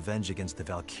wants revenge against the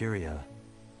Valkyria,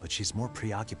 but she's more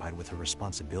preoccupied with her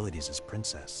responsibilities as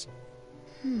princess.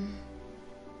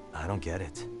 I don't get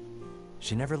it.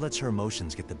 She never lets her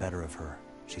emotions get the better of her.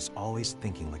 She's always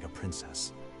thinking like a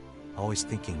princess. Always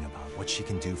thinking about what she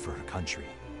can do for her country.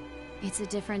 It's a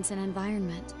difference in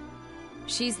environment.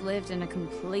 She's lived in a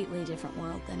completely different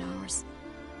world than ours.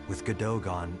 With Godot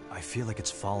gone, I feel like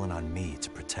it's fallen on me to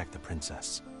protect the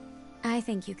princess. I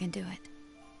think you can do it.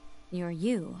 You're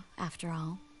you, after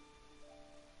all.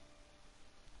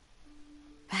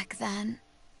 Back then,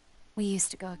 we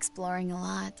used to go exploring a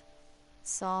lot.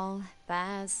 Sol,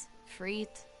 Baz,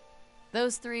 Freet.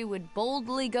 Those three would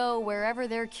boldly go wherever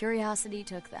their curiosity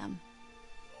took them.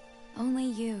 Only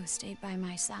you stayed by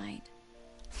my side.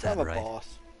 That I'm a right?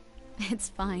 boss. It's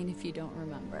fine if you don't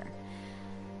remember.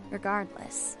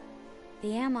 Regardless,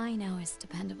 the Am I know is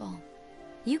dependable.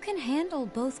 You can handle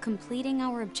both completing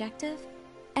our objective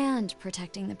and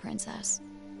protecting the princess.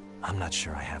 I'm not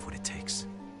sure I have what it takes.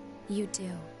 You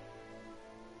do.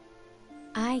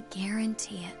 I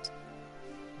guarantee it.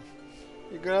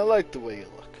 You're gonna like the way you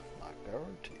look. I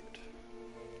guarantee it.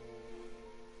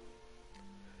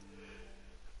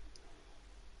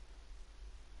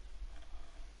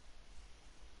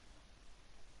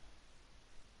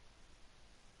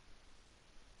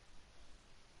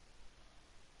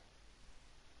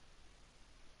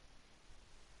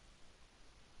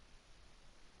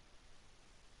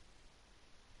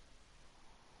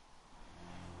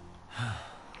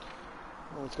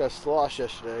 Almost got sloshed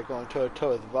yesterday going toe-to-toe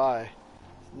with Vi.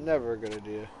 It's never a good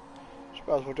idea. She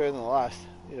probably more than the last.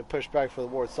 Need to push back for the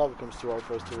war itself becomes too hard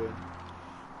for us to win.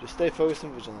 Just stay focused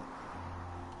and vigilant.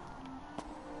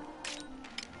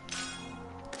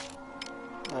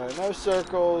 Alright, no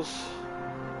circles.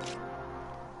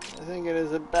 I think it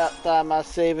is about time I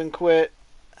save and quit.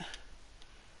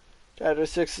 Chapter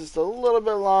 6 is a little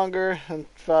bit longer than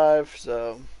 5,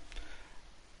 so...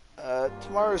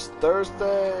 tomorrow's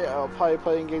Thursday. I'll probably be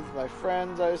playing games with my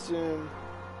friends, I assume.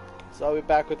 So I'll be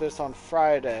back with this on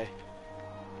Friday.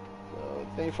 So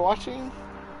thank you for watching.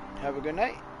 Have a good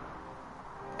night.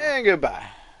 And goodbye.